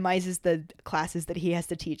probably minimizes the classes that he has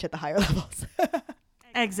to teach at the higher levels.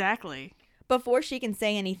 Exactly. Before she can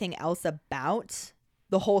say anything else about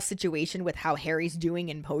the whole situation with how Harry's doing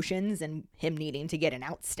in potions and him needing to get an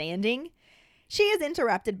outstanding, she is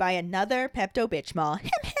interrupted by another Pepto-Bismol.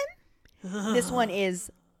 This one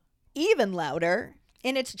is even louder,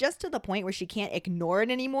 and it's just to the point where she can't ignore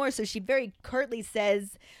it anymore, so she very curtly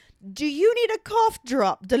says, "Do you need a cough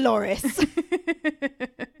drop, Dolores?"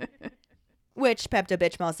 Which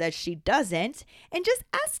Pepto-Bismol says she doesn't, and just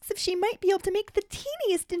asks if she might be able to make the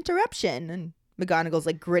teeniest interruption. And McGonagall's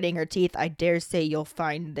like gritting her teeth. "I dare say you'll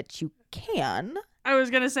find that you can." I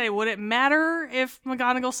was going to say, would it matter if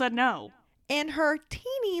McGonagall said no? And her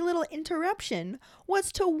teeny little interruption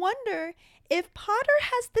was to wonder if Potter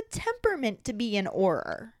has the temperament to be an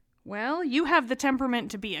Auror. Well, you have the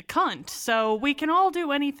temperament to be a cunt, so we can all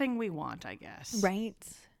do anything we want, I guess. Right.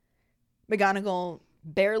 McGonagall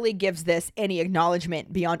barely gives this any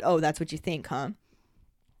acknowledgement beyond, "Oh, that's what you think, huh?"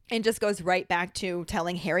 And just goes right back to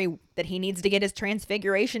telling Harry that he needs to get his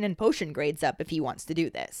Transfiguration and potion grades up if he wants to do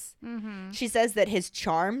this. She says that his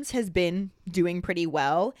charms has been doing pretty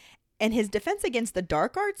well, and his Defense Against the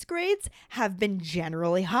Dark Arts grades have been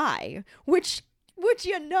generally high, which, would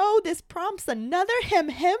you know, this prompts another hem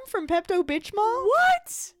from Pepto-Bismol?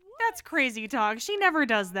 What? That's crazy talk. She never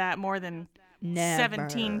does that more than Never.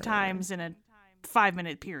 17 times in a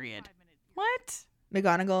 5-minute period. What?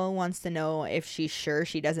 McGonagall wants to know if she's sure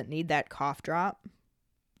she doesn't need that cough drop.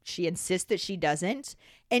 She insists that she doesn't,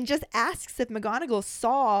 and just asks if McGonagall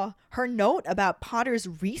saw her note about Potter's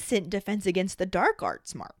recent Defense Against the Dark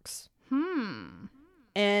Arts marks.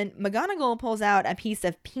 And McGonagall pulls out a piece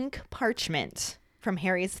of pink parchment from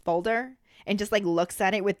Harry's folder and just like looks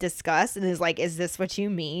at it with disgust and is like, is this what you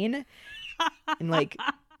mean? And like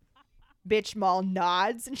Bitch Mall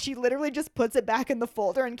nods, and she literally just puts it back in the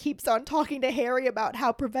folder and keeps on talking to Harry about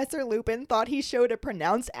how Professor Lupin thought he showed a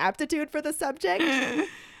pronounced aptitude for the subject.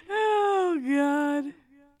 Oh, God.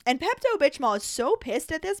 And Pepto Bitch Mall is so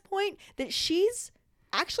pissed at this point that she's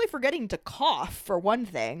actually forgetting to cough, for one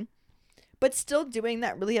thing, but still doing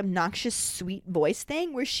that really obnoxious sweet voice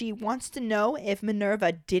thing where she wants to know if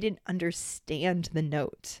Minerva didn't understand the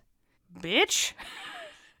note. Bitch.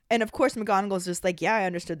 And of course, McGonagall's just like, yeah, I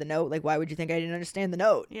understood the note. Like, why would you think I didn't understand the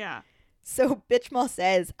note? Yeah. So Bitch Mall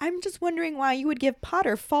says, I'm just wondering why you would give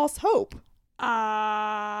Potter false hope.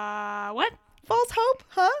 What? False hope?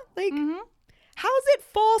 Huh? Like, how's it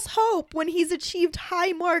false hope when he's achieved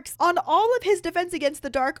high marks on all of his Defense Against the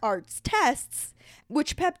Dark Arts tests,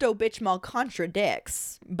 which Pepto Bitch Mall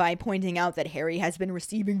contradicts by pointing out that Harry has been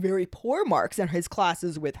receiving very poor marks in his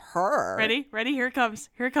classes with her. Ready? Here it comes.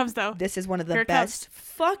 Here it comes, though. This is one of the best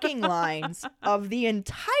fucking lines of the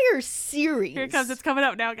entire series. Here it comes. It's coming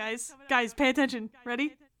out now, guys. Guys, pay attention.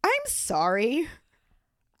 Ready? I'm sorry.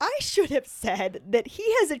 I should have said that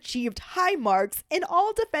he has achieved high marks in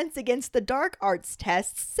all Defense Against the Dark Arts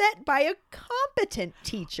tests set by a competent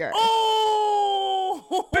teacher.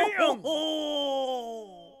 Oh! Bam!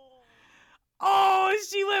 Oh,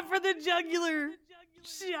 she went for the jugular.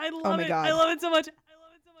 I love it. God. I love it so much.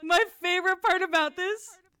 My favorite part about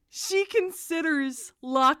this, she considers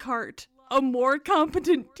Lockhart a more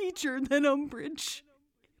competent teacher than Umbridge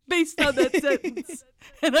based on that sentence.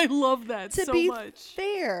 And I love that so much. To be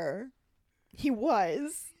fair, he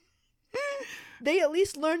was. They at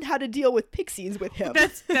least learned how to deal with pixies with him.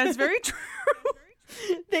 That's very true.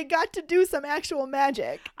 They got to do some actual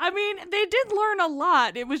magic. I mean, they did learn a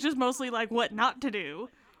lot. It was just mostly like what not to do.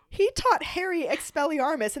 He taught Harry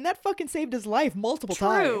Expelliarmus, and that fucking saved his life multiple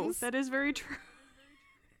times. That is very true.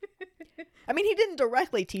 I mean, he didn't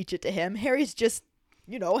directly teach it to him. Harry's just,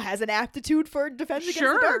 has an aptitude for Defense Against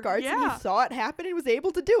the Dark Arts, and he saw it happen and was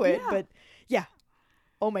able to do it. Yeah. But, yeah.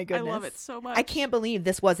 Oh, my goodness. I love it so much. I can't believe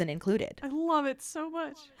this wasn't included. I love it so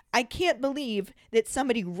much. I can't believe that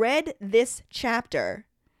somebody read this chapter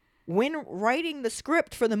when writing the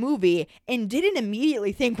script for the movie and didn't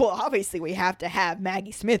immediately think, well, obviously we have to have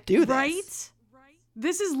Maggie Smith do this. Right?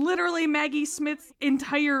 This is literally Maggie Smith's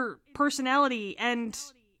entire personality and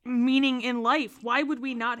meaning in life. Why would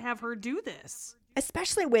we not have her do this?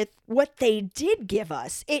 Especially with what they did give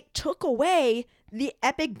us. It took away the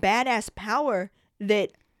epic badass power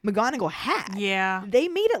that McGonagall had. Yeah. They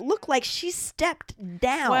made it look like she stepped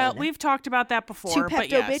down. Well, we've talked about that before, to Pepto but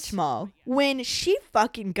yes. Bitch Mall when she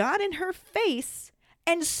fucking got in her face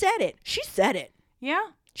and said it. She said it. Yeah.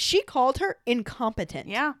 She called her incompetent.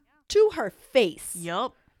 Yeah. To her face.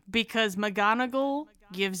 Yup. Because McGonagall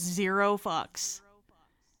gives 0 fucks.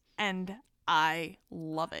 And I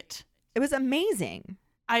love it. It was amazing.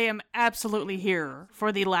 I am absolutely here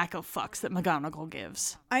for the lack of fucks that McGonagall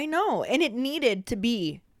gives. I know. And it needed to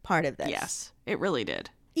be part of this. Yes, it really did.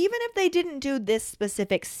 Even if they didn't do this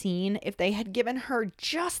specific scene, if they had given her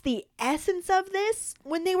just the essence of this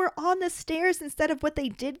when they were on the stairs instead of what they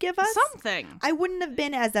did give us, something, I wouldn't have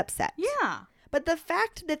been as upset. Yeah. But the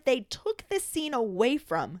fact that they took this scene away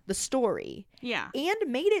from the story, yeah, and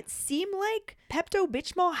made it seem like Pepto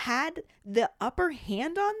Bitch Mall had the upper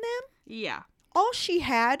hand on them, yeah. All she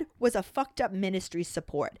had was a fucked up ministry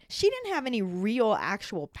support. She didn't have any real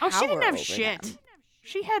actual power. Oh, she didn't have over shit. them.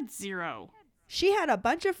 She had 0. She had a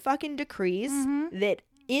bunch of fucking decrees that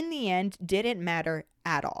in the end didn't matter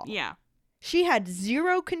at all. Yeah. She had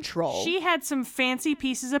 0 control. She had some fancy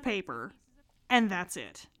pieces of paper, and that's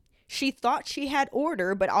it. She thought she had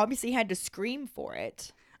order, but obviously had to scream for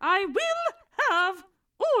it. I will have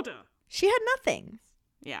order. She had nothing.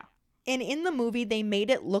 Yeah. And in the movie, they made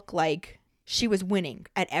it look like she was winning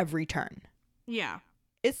at every turn. Yeah.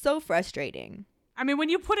 It's so frustrating. I mean, when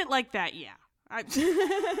you put it like that, yeah.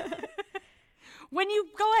 When you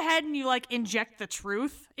go ahead and you, inject the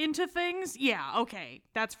truth into things, yeah, okay,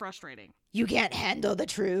 that's frustrating. You can't handle the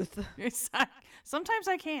truth. Sometimes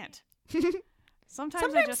I can't.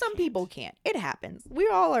 Sometimes some people can't. It happens. We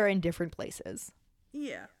all are in different places.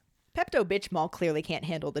 Yeah. Pepto Bitch Mall clearly can't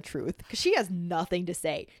handle the truth because she has nothing to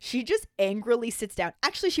say. She just angrily sits down.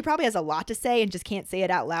 Actually, she probably has a lot to say and just can't say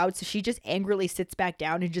it out loud. So she just angrily sits back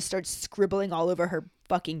down and just starts scribbling all over her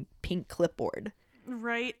fucking pink clipboard.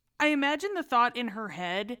 Right. I imagine the thought in her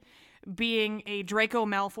head being a Draco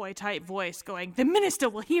Malfoy type voice going, "The minister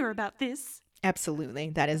will hear about this."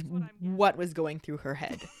 Absolutely. That is what was going through her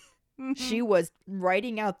head. She was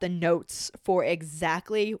writing out the notes for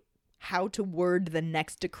exactly how to word the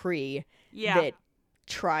next decree that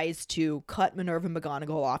tries to cut Minerva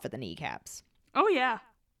McGonagall off at the kneecaps. Oh, yeah.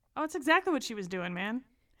 Oh, it's exactly what she was doing, man.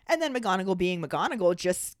 And then McGonagall, being McGonagall,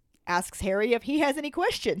 just asks Harry if he has any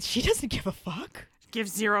questions. She doesn't give a fuck.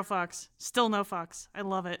 Gives 0 fucks. Still no fucks. I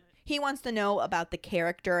love it. He wants to know about the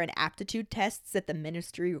character and aptitude tests that the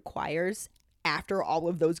ministry requires. After all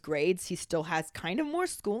of those grades, he still has kind of more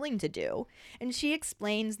schooling to do. And she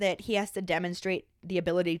explains that he has to demonstrate the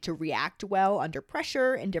ability to react well under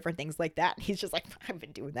pressure and different things like that. He's just like, I've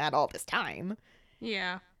been doing that all this time.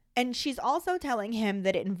 Yeah. And she's also telling him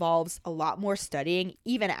that it involves a lot more studying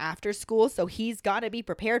even after school, so he's got to be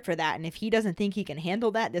prepared for that. And if he doesn't think he can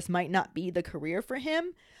handle that, this might not be the career for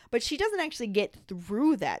him. But she doesn't actually get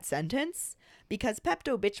through that sentence because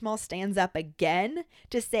Pepto-Bismol stands up again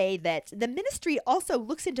to say that the ministry also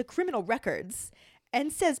looks into criminal records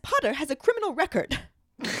and says Potter has a criminal record.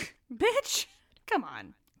 Bitch! Come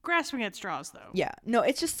on. Grasping at straws, though. Yeah. No,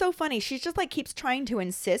 it's just so funny. She's just like keeps trying to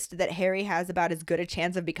insist that Harry has about as good a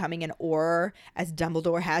chance of becoming an Auror as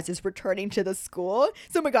Dumbledore has is returning to the school.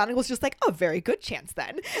 So McGonagall's just like, oh, very good chance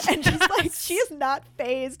then. And just like, she is not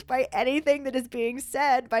fazed by anything that is being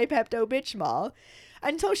said by Pepto-Bismol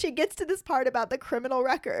until she gets to this part about the criminal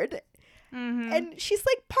record. Mm-hmm. And she's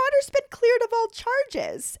like, Potter's been cleared of all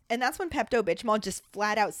charges. And that's when Pepto-Bismol just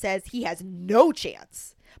flat out says he has no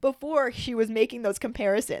chance. Before, she was making those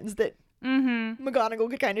comparisons that McGonagall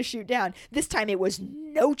could kind of shoot down. This time, it was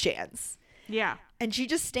no chance. Yeah. And she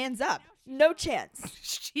just stands up. No chance.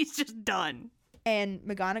 She's just done. And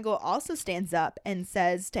McGonagall also stands up and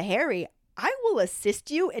says to Harry, I will assist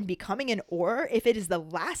you in becoming an Auror if it is the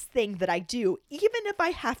last thing that I do, even if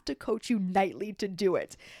I have to coach you nightly to do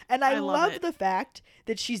it. And I love the fact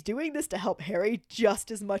that she's doing this to help Harry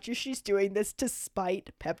just as much as she's doing this to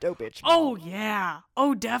spite Pepto-Bismol. Oh, yeah.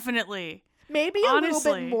 Oh, definitely. Maybe a little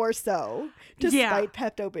bit more so to spite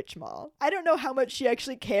Pepto-Bismol. I don't know how much she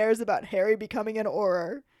actually cares about Harry becoming an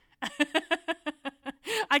Auror.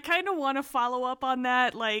 I kind of want to follow up on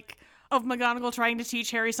that, like, of McGonagall trying to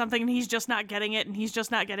teach Harry something and he's just not getting it and he's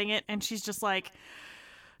just not getting it. And she's just like,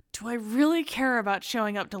 do I really care about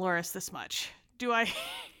showing up Dolores this much? Do I?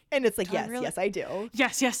 And it's like, yes, I do.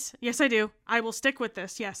 Yes, I do. I will stick with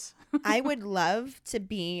this. Yes. I would love to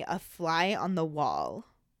be a fly on the wall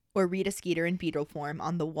or Rita Skeeter in beetle form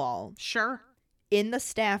on the wall. Sure. In the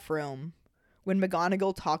staff room when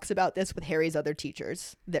McGonagall talks about this with Harry's other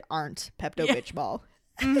teachers that aren't Pepto-Bismol.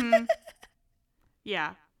 Yeah. Mm-hmm.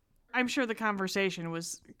 Yeah. I'm sure the conversation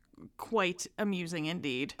was quite amusing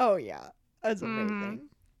indeed. Oh, yeah. That's amazing.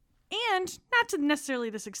 And not to necessarily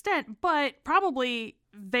this extent, but probably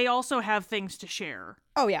they also have things to share.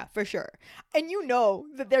 Oh, yeah, for sure. And you know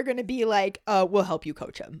that they're going to be like, we'll help you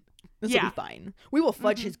coach him. This will be fine. We will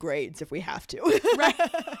fudge his grades if we have to. Right.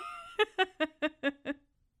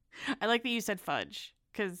 I like that you said fudge,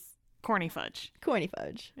 because corny fudge. Corny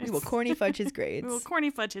fudge. We will corny fudge his grades. We will corny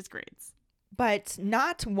fudge his grades. But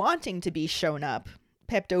not wanting to be shown up,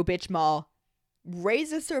 Pepto-Bismol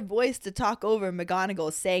raises her voice to talk over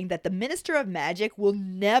McGonagall, saying that the Minister of Magic will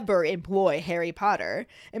never employ Harry Potter.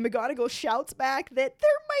 And McGonagall shouts back that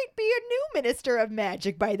there might be a new Minister of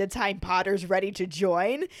Magic by the time Potter's ready to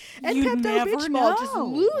join. And Pepto-Bismol just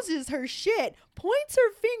loses her shit, points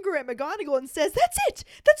her finger at McGonagall and says, that's it!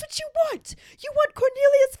 That's what you want! You want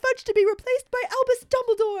Cornelius Fudge to be replaced by Albus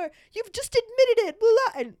Dumbledore! You've just admitted it! Blah,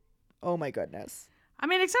 blah. And oh my goodness. I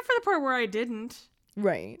mean, except for the part where I didn't.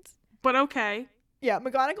 Right. But okay. Yeah,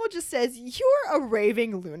 McGonagall just says, you're a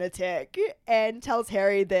raving lunatic, and tells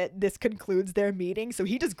Harry that this concludes their meeting, so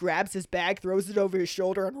he just grabs his bag, throws it over his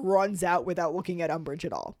shoulder, and runs out without looking at Umbridge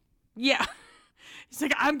at all. Yeah. He's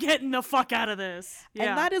like, I'm getting the fuck out of this. Yeah.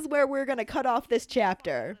 And that is where we're going to cut off this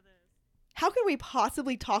chapter. How can we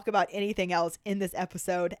possibly talk about anything else in this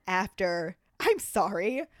episode after... I'm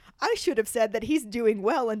sorry. I should have said that he's doing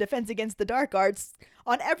well in Defense Against the Dark Arts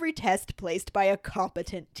on every test placed by a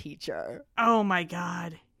competent teacher. Oh my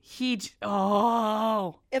god. If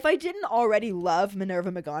I didn't already love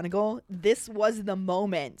Minerva McGonagall, this was the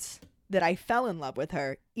moment that I fell in love with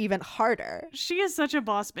her even harder. She is such a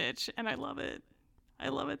boss bitch, and I love it. I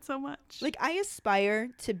love it so much. Like, I aspire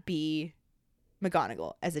to be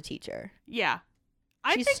McGonagall as a teacher. Yeah.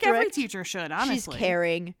 I She's think strict, every teacher should, honestly. She's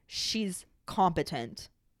caring. She's competent.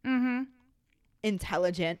 Mm-hmm.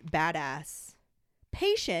 Intelligent, badass.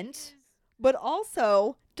 Patient, but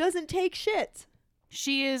also doesn't take shit.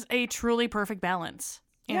 She is a truly perfect balance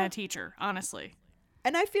in a teacher, honestly.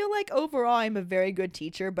 And I feel like overall I'm a very good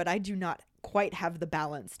teacher, but I do not quite have the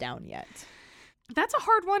balance down yet. That's a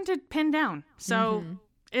hard one to pin down. So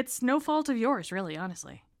it's no fault of yours, really,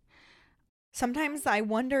 honestly. Sometimes I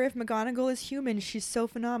wonder if McGonagall is human. She's so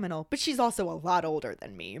phenomenal. But she's also a lot older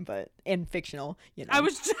than me, but in fictional, you know. I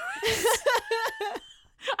was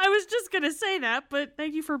just going to say that, but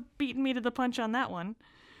thank you for beating me to the punch on that one.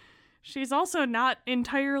 She's also not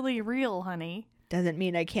entirely real, honey. Doesn't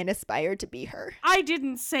mean I can't aspire to be her. I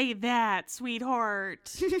didn't say that,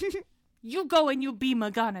 sweetheart. You go and you be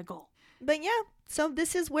McGonagall. But yeah, so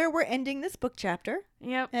this is where we're ending this book chapter.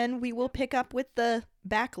 Yep. And we will pick up with the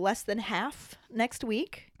back less than half next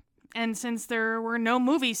week. And since there were no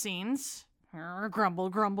movie scenes, grumble,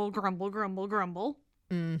 grumble, grumble, grumble, grumble.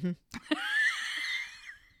 Mm-hmm.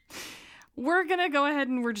 We're going to go ahead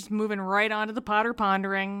and we're just moving right on to the Potter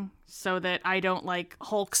Pondering so that I don't like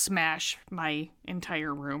Hulk smash my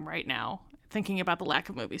entire room right now, thinking about the lack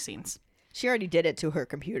of movie scenes. She already did it to her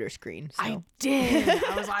computer screen. So. I did.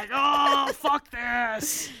 I was like, oh, fuck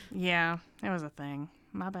this. Yeah, it was a thing.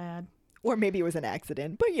 My bad. Or maybe it was an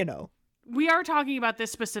accident, but you know. We are talking about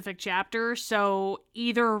this specific chapter, so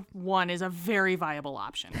either one is a very viable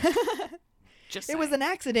option. Just saying. It was an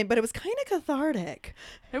accident, but it was kind of cathartic.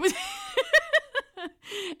 It was.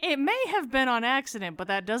 It may have been on accident, but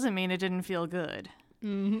that doesn't mean it didn't feel good.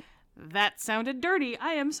 Mm-hmm. That sounded dirty.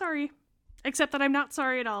 I am sorry. Except that I'm not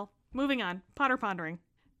sorry at all. Moving on. Potter Pondering.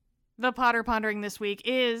 The Potter Pondering this week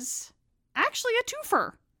is actually a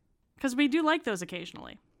twofer, because we do like those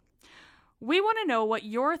occasionally. We want to know what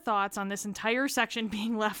your thoughts on this entire section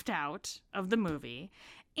being left out of the movie,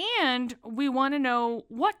 and we want to know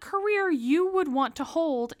what career you would want to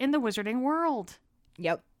hold in the wizarding world.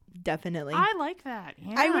 Yep, definitely. I like that.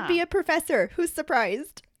 Yeah. I would be a professor. Who's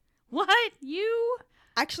surprised? What? You?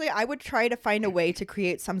 Actually, I would try to find a way to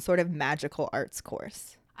create some sort of magical arts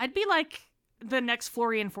course. I'd be like the next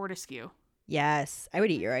Florian Fortescue. Yes, I would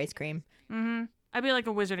eat your ice cream. Mm-hmm. I'd be like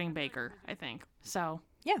a wizarding baker, I think. So,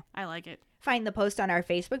 yeah. I like it. Find the post on our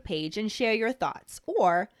Facebook page and share your thoughts,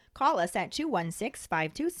 or call us at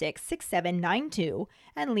 216-526-6792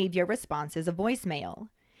 and leave your response as a voicemail.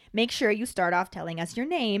 Make sure you start off telling us your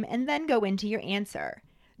name and then go into your answer.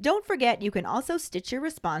 Don't forget you can also stitch your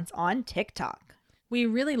response on TikTok. We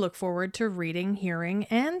really look forward to reading, hearing,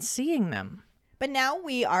 and seeing them. But now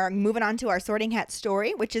we are moving on to our Sorting Hat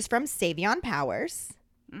story, which is from Savion Powers.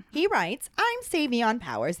 He writes, I'm Savion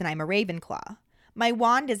Powers and I'm a Ravenclaw. My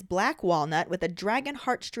wand is black walnut with a dragon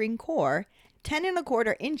heartstring core, 10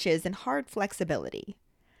 1/4 inches and hard flexibility.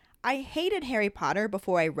 I hated Harry Potter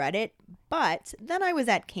before I read it, but then I was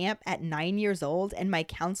at camp at 9 years old and my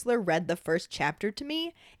counselor read the first chapter to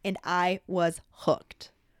me and I was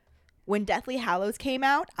hooked. When Deathly Hallows came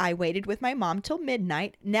out, I waited with my mom till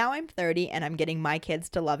midnight. Now I'm 30 and I'm getting my kids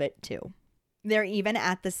to love it too. They're even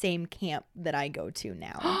at the same camp that I go to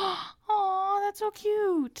now. Aw, that's so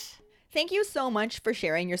cute. Thank you so much for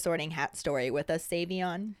sharing your Sorting Hat story with us,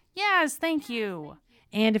 Savion. Yes, thank you.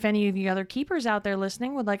 And if any of you other keepers out there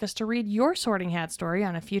listening would like us to read your Sorting Hat story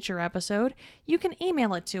on a future episode, you can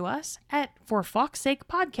email it to us at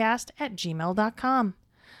forfoxsakepodcast@gmail.com.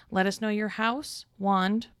 Let us know your house,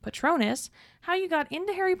 wand, Patronus, how you got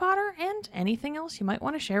into Harry Potter, and anything else you might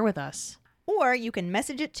want to share with us. Or you can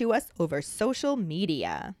message it to us over social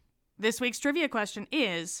media. This week's trivia question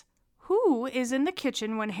is, who is in the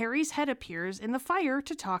kitchen when Harry's head appears in the fire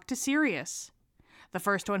to talk to Sirius? The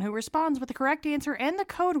first one who responds with the correct answer and the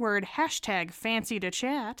code word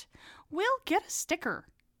 #FancyToChat will get a sticker.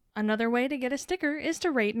 Another way to get a sticker is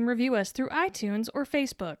to rate and review us through iTunes or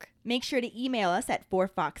Facebook. Make sure to email us at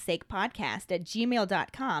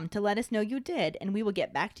forfoxsakepodcast@gmail.com to let us know you did, and we will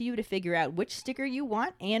get back to you to figure out which sticker you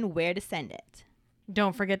want and where to send it.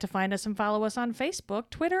 Don't forget to find us and follow us on Facebook,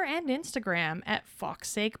 Twitter, and Instagram at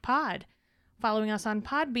FoxSakePod. Following us on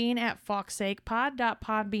Podbean at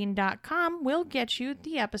foxsakepod.podbean.com will get you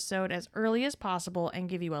the episode as early as possible and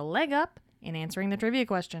give you a leg up in answering the trivia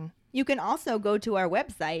question. You can also go to our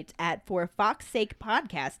website at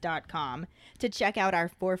forfoxsakepodcast.com to check out our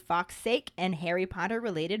For Fox's Sake and Harry Potter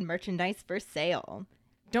related merchandise for sale.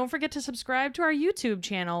 Don't forget to subscribe to our YouTube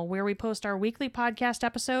channel where we post our weekly podcast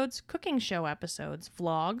episodes, cooking show episodes,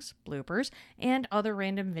 vlogs, bloopers, and other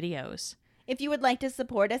random videos. If you would like to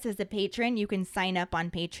support us as a patron, you can sign up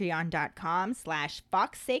on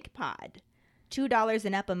patreon.com/foxsakepod. $2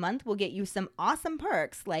 and up a month will get you some awesome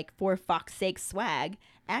perks like For Fox's Sake swag,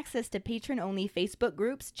 access to patron-only Facebook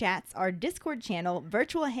groups, chats, our Discord channel,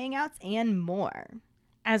 virtual hangouts, and more.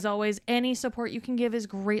 As always, any support you can give is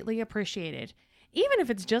greatly appreciated, even if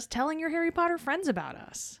it's just telling your Harry Potter friends about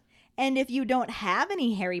us. And if you don't have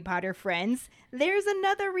any Harry Potter friends, there's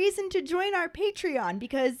another reason to join our Patreon,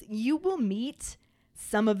 because you will meet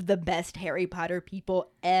some of the best Harry Potter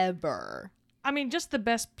people ever. I mean, just the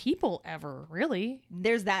best people ever, really.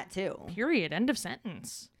 There's that too. Period. End of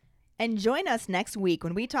sentence. And join us next week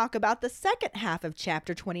when we talk about the second half of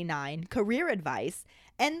Chapter 29, Career Advice,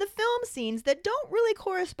 and the film scenes that don't really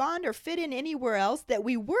correspond or fit in anywhere else that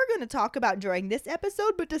we were going to talk about during this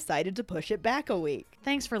episode but decided to push it back a week.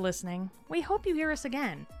 Thanks for listening. We hope you hear us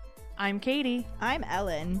again. I'm Katie. I'm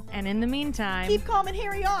Ellen. And in the meantime... keep calm and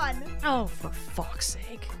Harry on! Oh, for fuck's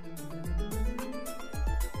sake.